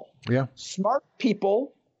people. Yeah. Smart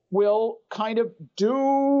people will kind of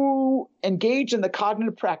engage in the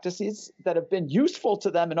cognitive practices that have been useful to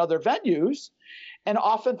them in other venues, and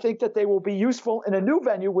often think that they will be useful in a new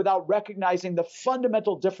venue without recognizing the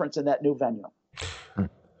fundamental difference in that new venue.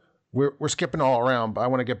 We're skipping all around, but I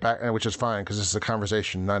want to get back, which is fine because this is a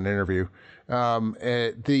conversation, not an interview. I want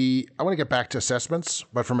to get back to assessments,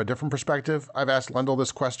 but from a different perspective. I've asked Lendl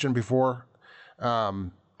this question before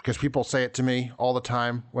because people say it to me all the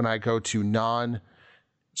time when I go to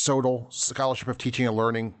non-SOTL, Scholarship of Teaching and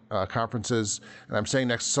Learning conferences, and I'm sitting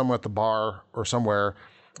next to someone at the bar or somewhere,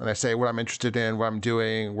 and I say what I'm interested in, what I'm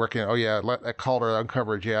doing, working. Oh yeah, that Calder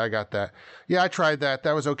uncoverage. Yeah, I got that. Yeah, I tried that.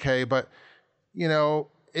 That was okay, but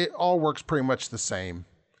it all works pretty much the same.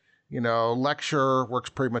 Lecture works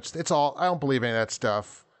pretty much. It's all, I don't believe any of that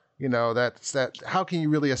stuff. That's that. How can you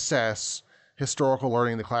really assess historical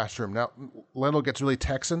learning in the classroom? Now, Lendl gets really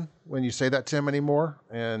Texan when you say that to him anymore.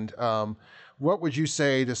 And what would you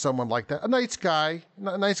say to someone like that? A nice guy.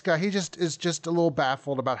 He just is just a little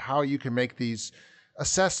baffled about how you can make these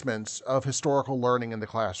assessments of historical learning in the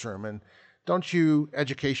classroom. And don't you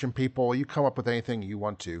education people, you come up with anything you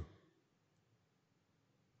want to.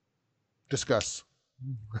 Discuss.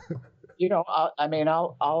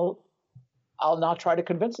 I'll not try to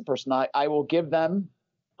convince the person. I will give them,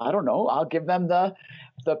 I'll give them the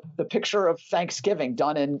picture of Thanksgiving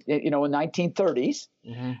done in 1930s,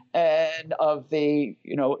 mm-hmm. and of the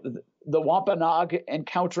Wampanoag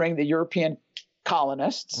encountering the European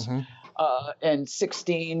colonists, mm-hmm. In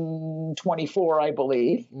 1624, I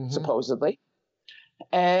believe, mm-hmm. supposedly,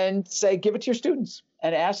 and say, give it to your students.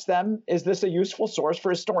 And ask them, is this a useful source for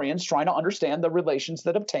historians trying to understand the relations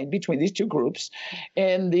that obtained between these two groups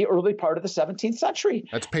in the early part of the 17th century?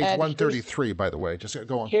 That's page 133, by the way. Just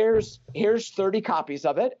go on. Here's 30 copies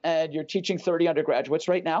of it, and you're teaching 30 undergraduates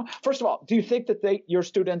right now. First of all, do you think that your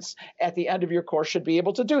students at the end of your course should be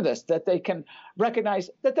able to do this, that they can recognize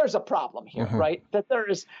that there's a problem here, mm-hmm. right? That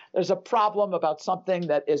there's a problem about something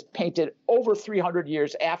that is painted over 300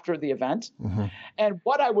 years after the event. Mm-hmm. And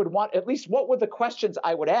what I would want, at least what would the questions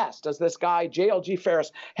I would ask? Does this guy, JLG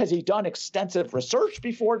Ferris, has he done extensive research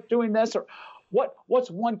before doing this? Or what's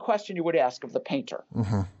one question you would ask of the painter?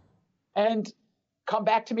 Mm-hmm. And come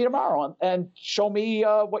back to me tomorrow and show me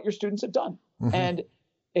what your students have done. Mm-hmm. And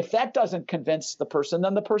if that doesn't convince the person,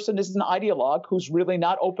 then the person is an ideologue who's really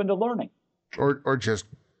not open to learning. Or just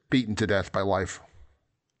beaten to death by life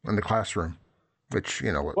in the classroom, which,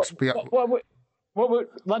 Lendl,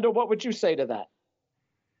 what would you say to that?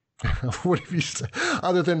 What have you said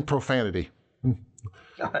other than profanity?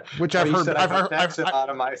 Which I've heard.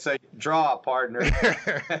 I say, draw, partner.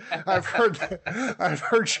 I've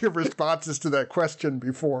heard your responses to that question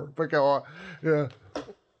before. But go on. Yeah.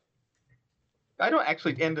 I don't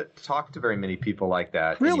actually talk to very many people like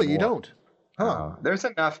that. Really, anymore. You don't? Huh? There's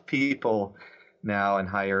enough people now in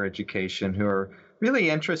higher education who are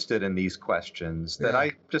really interested in these questions that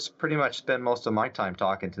I just pretty much spend most of my time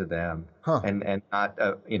talking to them, and not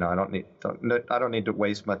I don't need to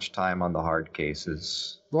waste much time on the hard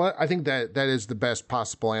cases. Well, I think that is the best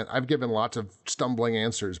possible. And I've given lots of stumbling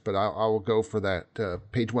answers, but I will go for that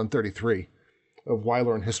page 133 of Why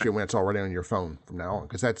Learn History when it's already on your phone from now on,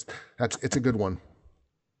 because it's a good one.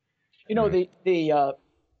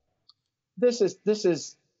 This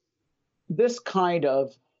is this kind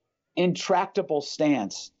of intractable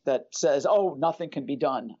stance that says, oh, nothing can be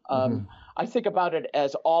done. Mm-hmm. I think about it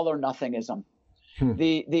as all or nothingism.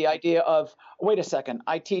 The idea of, wait a second,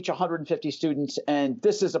 I teach 150 students and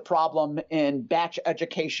this is a problem in batch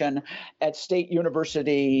education at State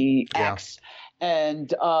University X.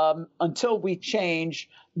 And until we change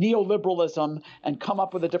neoliberalism and come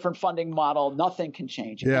up with a different funding model, nothing can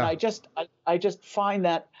change. Yeah. And I just find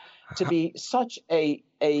that to be such a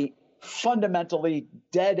fundamentally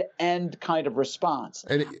dead end kind of response.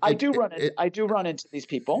 I do run into these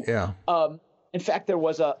people. Yeah. In fact, there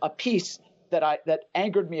was a piece that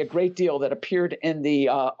angered me a great deal that appeared in the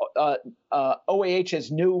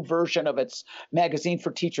OAH's new version of its magazine for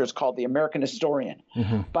teachers called The American Historian,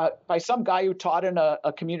 mm-hmm. but by some guy who taught in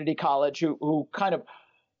a community college who kind of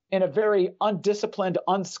in a very undisciplined,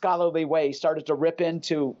 unscholarly way, started to rip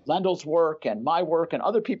into Lendl's work and my work and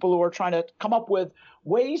other people who are trying to come up with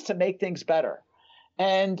ways to make things better.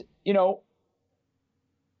 And,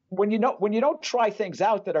 when you don't try things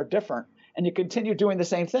out that are different and you continue doing the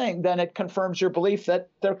same thing, then it confirms your belief that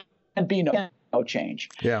there can be no change.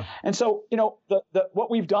 Yeah. And so, what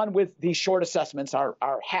we've done with these short assessments, our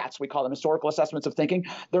HATs, we call them historical assessments of thinking,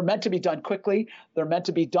 they're meant to be done quickly. They're meant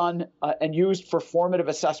to be done and used for formative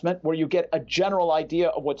assessment where you get a general idea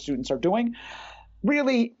of what students are doing.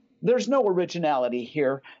 Really, there's no originality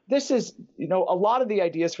here. This is, a lot of the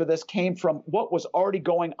ideas for this came from what was already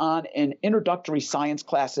going on in introductory science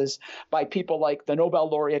classes by people like the Nobel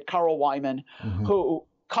laureate Carl Wyman, who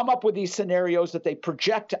come up with these scenarios that they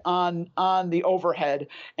project on the overhead,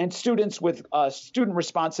 and students with student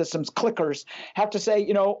response systems, clickers, have to say,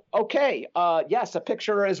 okay, yes, a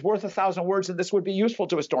picture is worth 1,000 words and this would be useful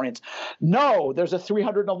to historians. No, there's a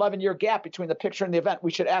 311-year gap between the picture and the event.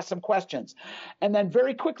 We should ask some questions. And then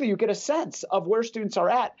very quickly you get a sense of where students are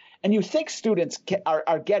at, and you think students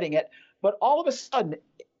are getting it, but all of a sudden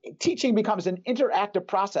teaching becomes an interactive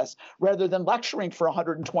process rather than lecturing for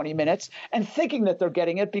 120 minutes and thinking that they're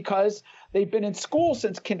getting it because they've been in school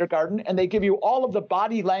since kindergarten and they give you all of the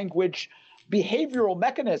body language behavioral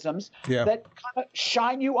mechanisms that kind of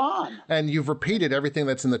shine you on. And you've repeated everything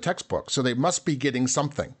that's in the textbook, so they must be getting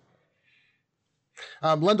something.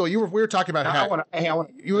 Lendl, we were talking about hats.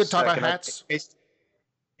 You were talking about hats?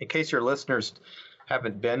 In case your listeners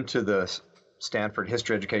haven't been to the Stanford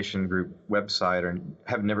History Education Group website or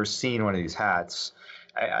have never seen one of these hats,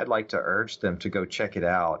 I'd like to urge them to go check it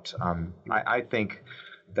out. I think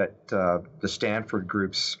that the Stanford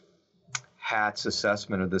Group's hats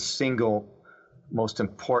assessment are the single most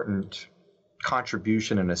important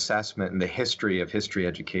contribution and assessment in the history of history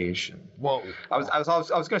education. Whoa! I was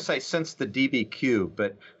going to say since the DBQ,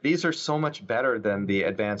 but these are so much better than the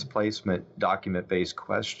advanced placement document-based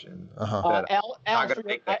question. Al,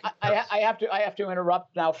 I have to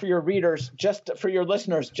interrupt now for your readers, just for your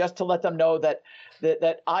listeners, just to let them know that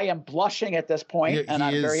I am blushing at this point, and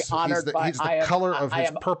I'm very honored by. He's the color of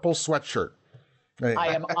his purple sweatshirt. Right.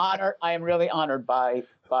 I am honored. I am really honored by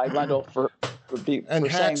Lendl for saying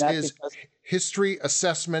that. Is history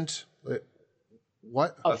assessment.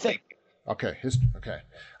 What? Think. Okay.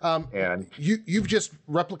 And you've just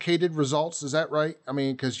replicated results. Is that right? I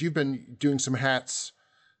mean, because you've been doing some hats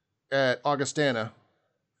at Augustana,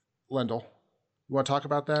 Lendl. You want to talk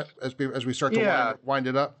about that as we start to wind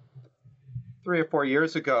it up? 3 or 4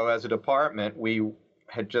 years ago, as a department, we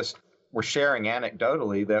were sharing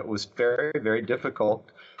anecdotally that it was very, very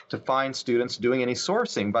difficult to find students doing any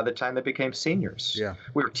sourcing by the time they became seniors. Yeah.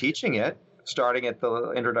 We were teaching it, starting at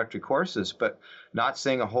the introductory courses, but not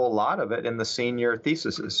seeing a whole lot of it in the senior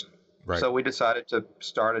theses. Right. So we decided to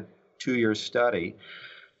start a 2-year study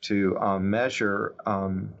to measure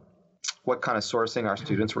what kind of sourcing our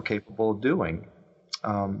students were capable of doing.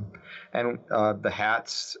 And the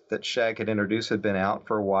hats that Sheg had introduced had been out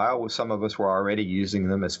for a while. Some of us were already using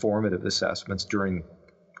them as formative assessments during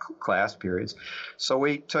class periods. So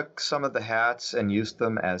we took some of the hats and used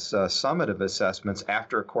them as summative assessments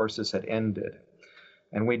after courses had ended.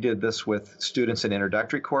 And we did this with students in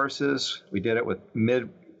introductory courses. We did it with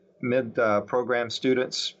mid-program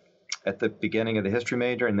students at the beginning of the history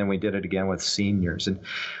major, and then we did it again with seniors. And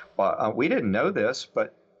we didn't know this,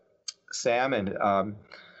 but Sam and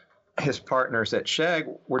his partners at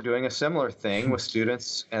Sheg were doing a similar thing with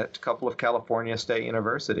students at a couple of California state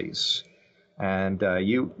universities. And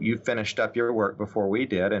you finished up your work before we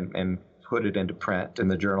did and put it into print in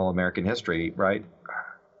the Journal of American History, right?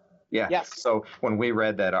 Yeah. Yes. So when we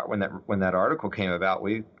read that, when that article came about,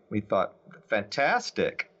 we thought,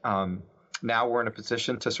 fantastic. Now we're in a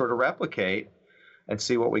position to sort of replicate and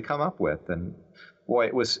see what we come up with. And boy,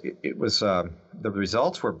 it was the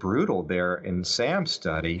results were brutal there in Sam's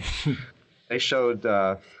study. They showed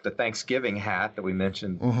the Thanksgiving hat that we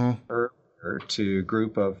mentioned earlier to a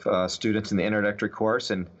group of students in the introductory course,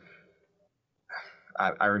 and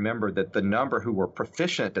I remember that the number who were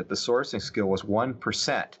proficient at the sourcing skill was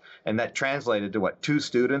 1%, and that translated to 2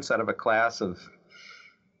 students out of a class of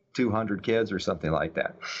 200 kids or something like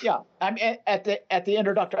that. Yeah, I mean, at the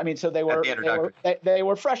introductory. I mean, so they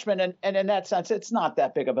were freshmen, and in that sense, it's not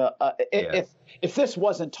that big of a. If this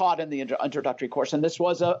wasn't taught in the introductory course, and this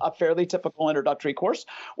was a fairly typical introductory course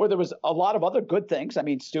where there was a lot of other good things. I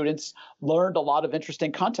mean, students learned a lot of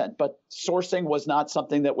interesting content, but sourcing was not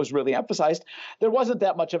something that was really emphasized. There wasn't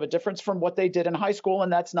that much of a difference from what they did in high school,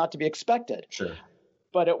 and that's not to be expected. Sure.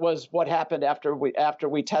 but it was what happened after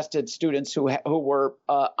we tested students who were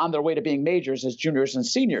on their way to being majors as juniors and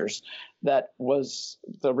seniors. That was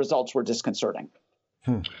the results were disconcerting.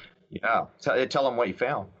 Yeah, tell them what you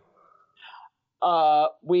found.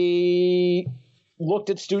 We looked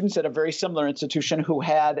at students at a very similar institution who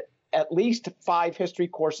had at least 5 history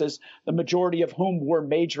courses, the majority of whom were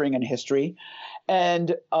majoring in history,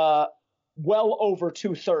 and well over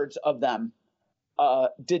 2/3 of them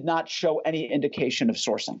did not show any indication of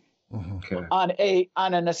sourcing okay.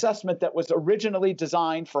 on an assessment that was originally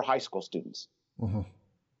designed for high school students. And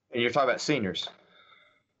you're talking about seniors.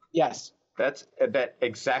 Yes. That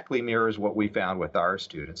exactly mirrors what we found with our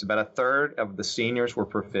students. About 1/3 of the seniors were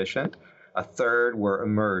proficient, 1/3 were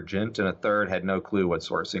emergent, and 1/3 had no clue what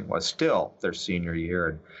sourcing was still their senior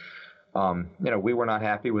year. And we were not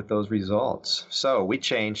happy with those results. So we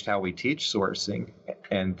changed how we teach sourcing,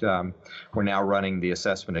 and we're now running the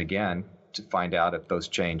assessment again to find out if those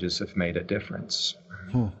changes have made a difference.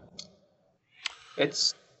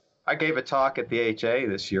 I gave a talk at the HA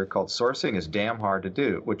this year called Sourcing is Damn Hard to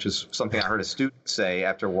Do, which is something I heard a student say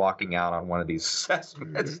after walking out on one of these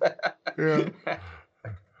assessments.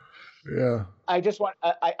 Yeah.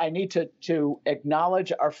 I need to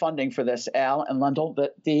acknowledge our funding for this, Al and Lendl,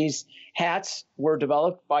 that these hats were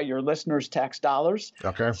developed by your listeners' tax dollars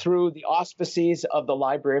through the auspices of the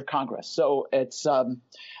Library of Congress. So it's the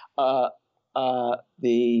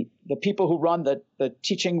people who run the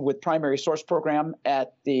Teaching with Primary Source program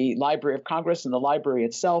at the Library of Congress and the library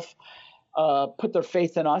itself put their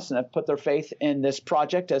faith in us and have put their faith in this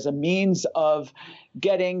project as a means of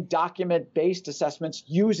getting document-based assessments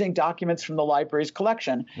using documents from the library's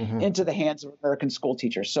collection into the hands of American school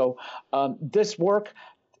teachers. So this work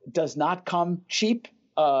does not come cheap.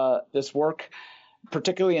 This work,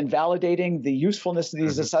 particularly in validating the usefulness of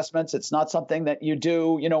these assessments, it's not something that you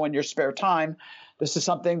do, in your spare time. This is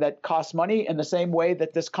something that costs money in the same way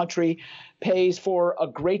that this country pays for a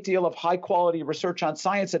great deal of high quality research on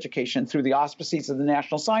science education through the auspices of the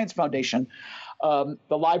National Science Foundation. The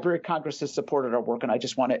Library of Congress has supported our work, and I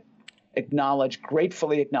just want to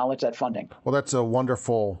gratefully acknowledge that funding. Well, that's a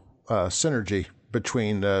wonderful synergy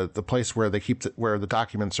between the place where where the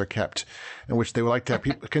documents are kept, in which they would like to have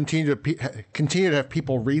people continue to have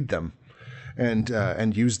people read them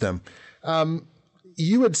and use them.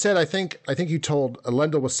 You had said, I think you told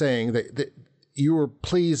Lendl was saying that you were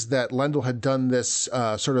pleased that Lendl had done this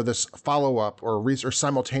sort of this follow-up or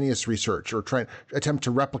simultaneous research or attempt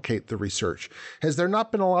to replicate the research. Has there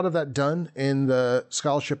not been a lot of that done in the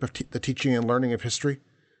scholarship of the teaching and learning of history?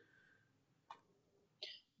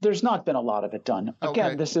 There's not been a lot of it done.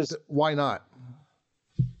 Again, this is... Why not?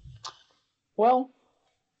 Well,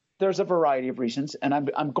 there's a variety of reasons, and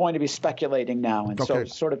I'm going to be speculating now, and so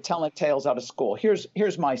sort of telling tales out of school.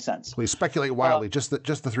 Here's my sense. Please speculate wildly. Just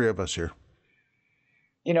the three of us here.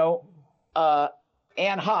 Ann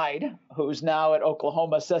Hyde, who's now at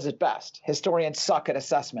Oklahoma, says it best. Historians suck at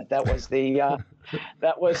assessment. That was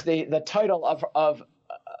the title of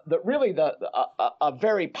a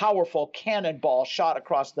very powerful cannonball shot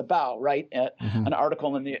across the bow, right? An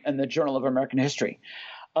article in the Journal of American History.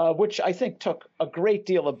 Which I think took a great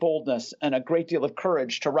deal of boldness and a great deal of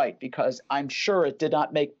courage to write, because I'm sure it did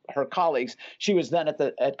not make her colleagues. She was then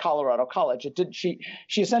at Colorado College. She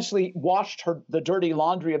essentially washed the dirty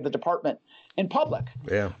laundry of the department in public.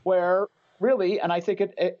 Yeah. Where really, and I think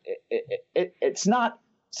it's not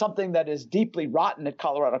something that is deeply rotten at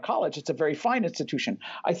Colorado College. It's a very fine institution.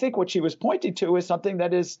 I think what she was pointing to is something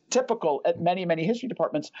that is typical at many, many history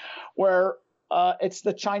departments, where it's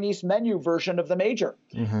the Chinese menu version of the major.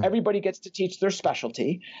 Everybody gets to teach their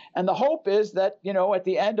specialty. And the hope is that, at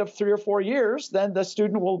the end of 3 or 4 years, then the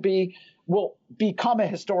student will become a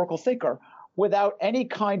historical thinker without any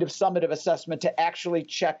kind of summative assessment to actually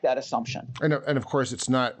check that assumption. And of course,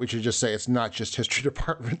 we should just say it's not just history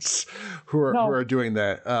departments who are doing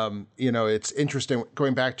that. It's interesting,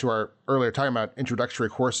 going back to our earlier time about introductory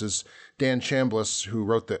courses, Dan Chambliss, who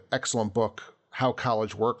wrote the excellent book, How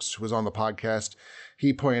College Works, was on the podcast.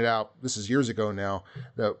 He pointed out, this is years ago now,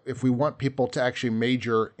 that if we want people to actually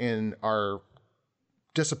major in our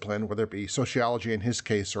discipline, whether it be sociology in his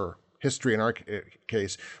case or history in our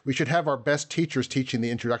case, we should have our best teachers teaching the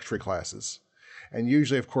introductory classes. And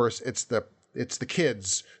usually, of course, it's the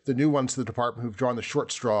kids, the new ones to the department who've drawn the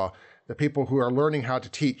short straw, the people who are learning how to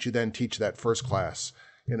teach, you then teach that first class,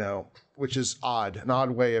 which is an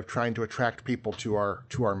odd way of trying to attract people to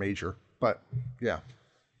our major. But yeah,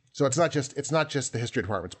 so it's not just the history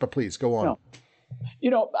departments. But please go on.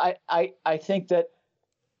 No. I think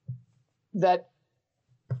that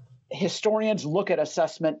historians look at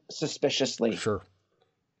assessment suspiciously. Sure.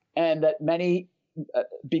 And that many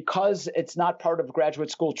because it's not part of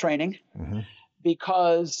graduate school training, Mm-hmm.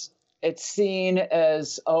 because it's seen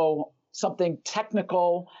as, something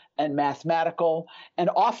technical and mathematical. And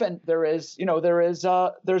often there's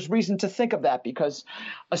reason to think of that, because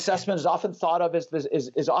assessment is often thought of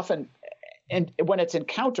is often, and when it's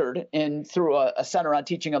encountered through a center on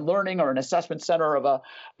teaching and learning or an assessment center of a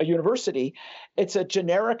university, it's a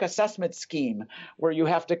generic assessment scheme where you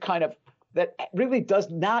have to that really does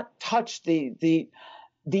not touch the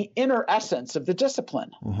inner essence of the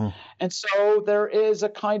discipline. Mm-hmm. And so there is a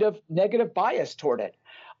kind of negative bias toward it,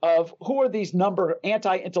 of who are these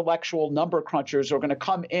anti-intellectual number crunchers who are going to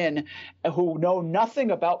come in who know nothing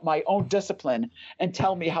about my own discipline and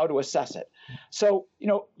tell me how to assess it. So,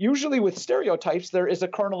 usually with stereotypes, there is a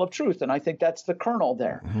kernel of truth, and I think that's the kernel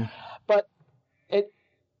there. Mm-hmm. But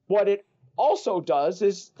what it also does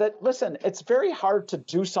is that, listen, it's very hard to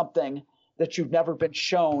do something that you've never been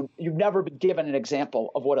shown, you've never been given an example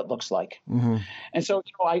of what it looks like. Mm-hmm. And so,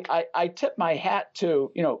 I tip my hat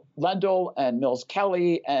to, Lendl and Mills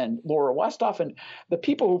Kelly and Laura Westhoff and the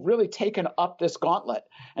people who've really taken up this gauntlet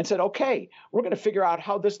and said, okay, we're going to figure out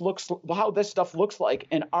how this stuff looks like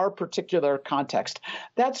in our particular context.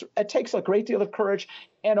 It takes a great deal of courage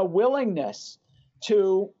and a willingness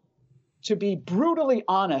to be brutally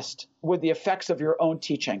honest with the effects of your own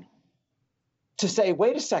teaching. To say,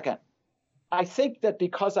 wait a second, I think that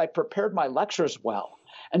because I prepared my lectures well,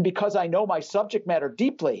 and because I know my subject matter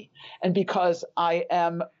deeply, and because I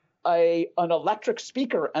am an electric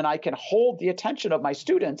speaker and I can hold the attention of my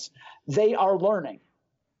students, they are learning.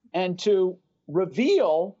 And to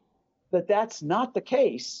reveal that that's not the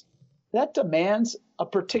case, that demands a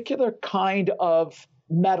particular kind of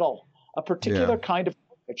mettle, a particular kind of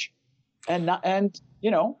courage.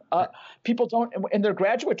 People don't, in their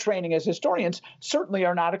graduate training as historians, certainly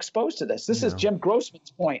are not exposed to this. This is Jim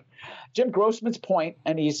Grossman's point. Jim Grossman's point,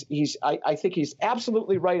 and I think he's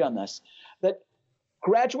absolutely right on this, that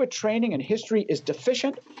graduate training in history is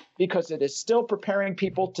deficient because it is still preparing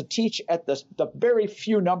people to teach at the very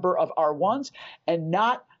few number of R1s and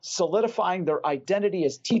not solidifying their identity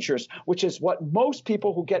as teachers, which is what most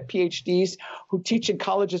people who get PhDs, who teach in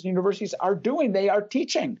colleges and universities are doing. They are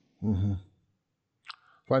teaching. Mm-hmm.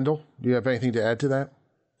 Lendl, do you have anything to add to that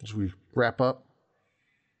as we wrap up?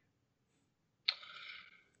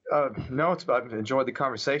 No, I've enjoyed the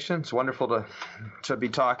conversation. It's wonderful to be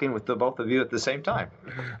talking with the both of you at the same time.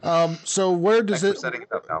 So where does Thanks for setting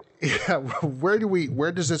it up now? Yeah,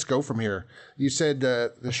 where does this go from here? You said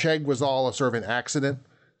the Sheg was all a sort of an accident,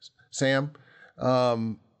 Sam.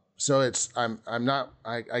 So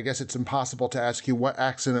I guess it's impossible to ask you what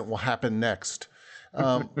accident will happen next.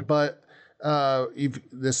 But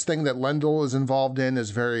this thing that Lendl is involved in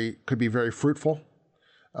could be very fruitful.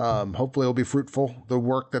 Hopefully it'll be fruitful. The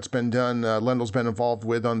work that's been done, Lendl's been involved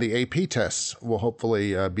with on the AP tests will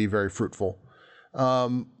hopefully be very fruitful.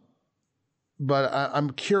 But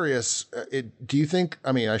I'm curious, do you think,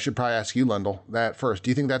 I should probably ask you, Lendl, that first. Do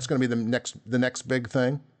you think that's going to be the next big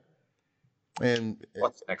thing? And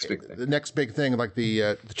what's the next big thing? The next big thing, like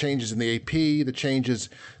the changes in the AP, the changes,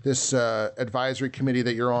 this advisory committee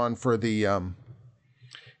that you're on for the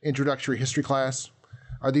introductory history class.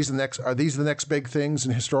 Are these the next big things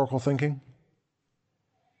in historical thinking?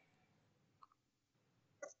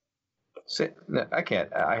 See, no, I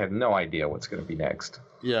can't. I have no idea what's going to be next.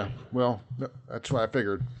 Yeah, well, that's what I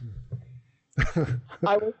figured.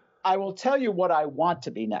 I will tell you what I want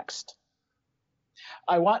to be next.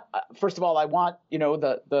 First of all, I want,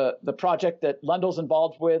 the project that Lendl's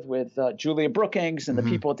involved with Julia Brookings and the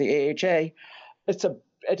people at the AHA.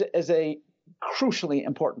 It is a crucially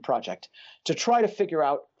important project to try to figure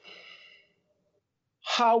out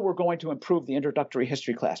how we're going to improve the introductory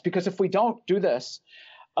history class. Because if we don't do this,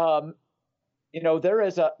 there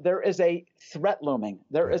is a threat looming.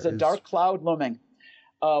 There is a dark cloud looming.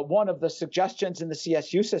 One of the suggestions in the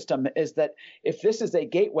CSU system is that if this is a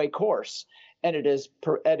gateway course and it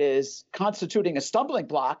is constituting a stumbling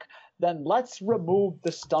block, then let's remove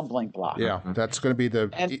the stumbling block. Yeah, that's going to be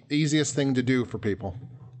the easiest thing to do for people.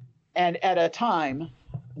 And at a time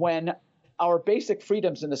when our basic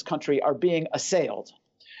freedoms in this country are being assailed,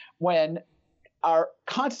 when our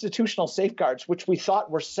constitutional safeguards, which we thought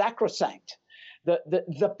were sacrosanct,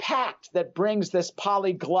 the pact that brings this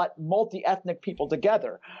polyglot, multi-ethnic people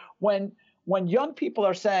together, when young people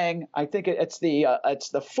are saying, I think it's the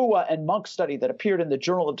Fua and Monk study that appeared in the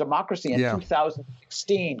Journal of Democracy in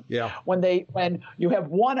 2016. Yeah. When you have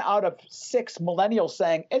 1 out of 6 millennials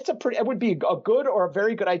saying it would be a good or a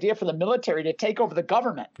very good idea for the military to take over the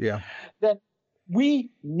government. Yeah. We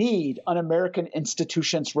need an American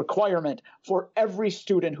institutions requirement for every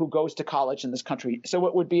student who goes to college in this country. So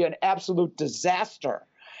it would be an absolute disaster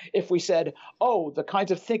if we said, oh, the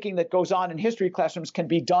kinds of thinking that goes on in history classrooms can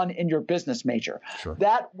be done in your business major. Sure.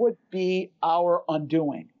 That would be our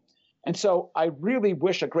undoing. And so I really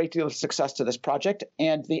wish a great deal of success to this project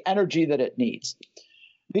and the energy that it needs.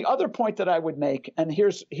 The other point that I would make, and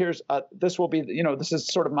here's this will be, this is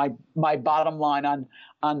sort of my bottom line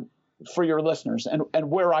on for your listeners and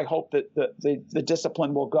where I hope that the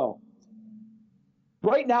discipline will go.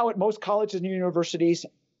 Right now at most colleges and universities,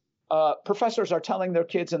 professors are telling their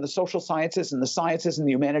kids in the social sciences and the sciences and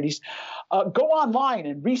the humanities, go online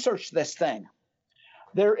and research this thing.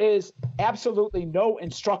 There is absolutely no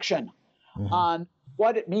instruction on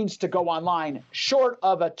what it means to go online, short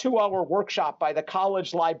of a 2-hour workshop by the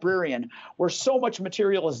college librarian, where so much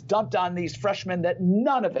material is dumped on these freshmen that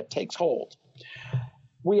none of it takes hold.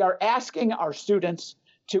 We are asking our students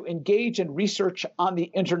to engage in research on the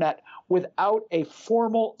internet without a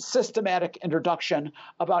formal, systematic introduction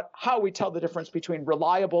about how we tell the difference between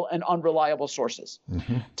reliable and unreliable sources.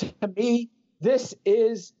 To me, this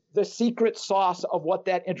is the secret sauce of what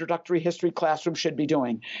that introductory history classroom should be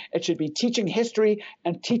doing. It should be teaching history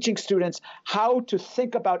and teaching students how to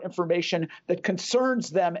think about information that concerns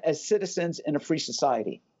them as citizens in a free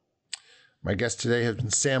society. My guest today has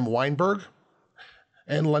been Sam Weinberg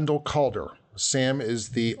and Lendl Calder. Sam is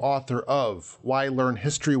the author of Why Learn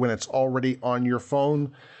History When It's Already on Your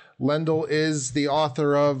Phone. Lendl is the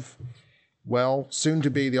author of, well, soon to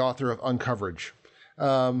be the author of Uncoverage,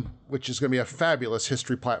 which is going to be a fabulous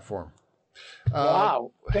history platform.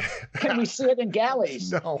 Wow. Can we see it in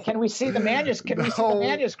galleys? No. Can we see the manuscript? Can we see the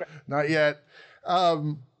manuscript? Not yet.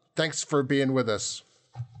 Thanks for being with us.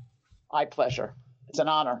 My pleasure. It's an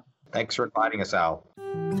honor. Thanks for inviting us, Al.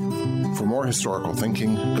 For more historical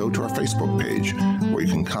thinking, go to our Facebook page, where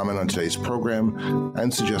you can comment on today's program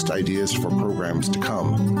and suggest ideas for programs to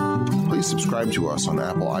come. Please subscribe to us on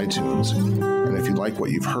Apple iTunes. And if you like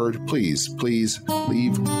what you've heard, please leave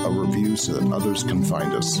a review so that others can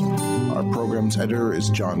find us. Our program's editor is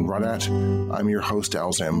John Rudat. I'm your host,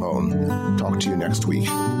 Al Zambone. Talk to you next week.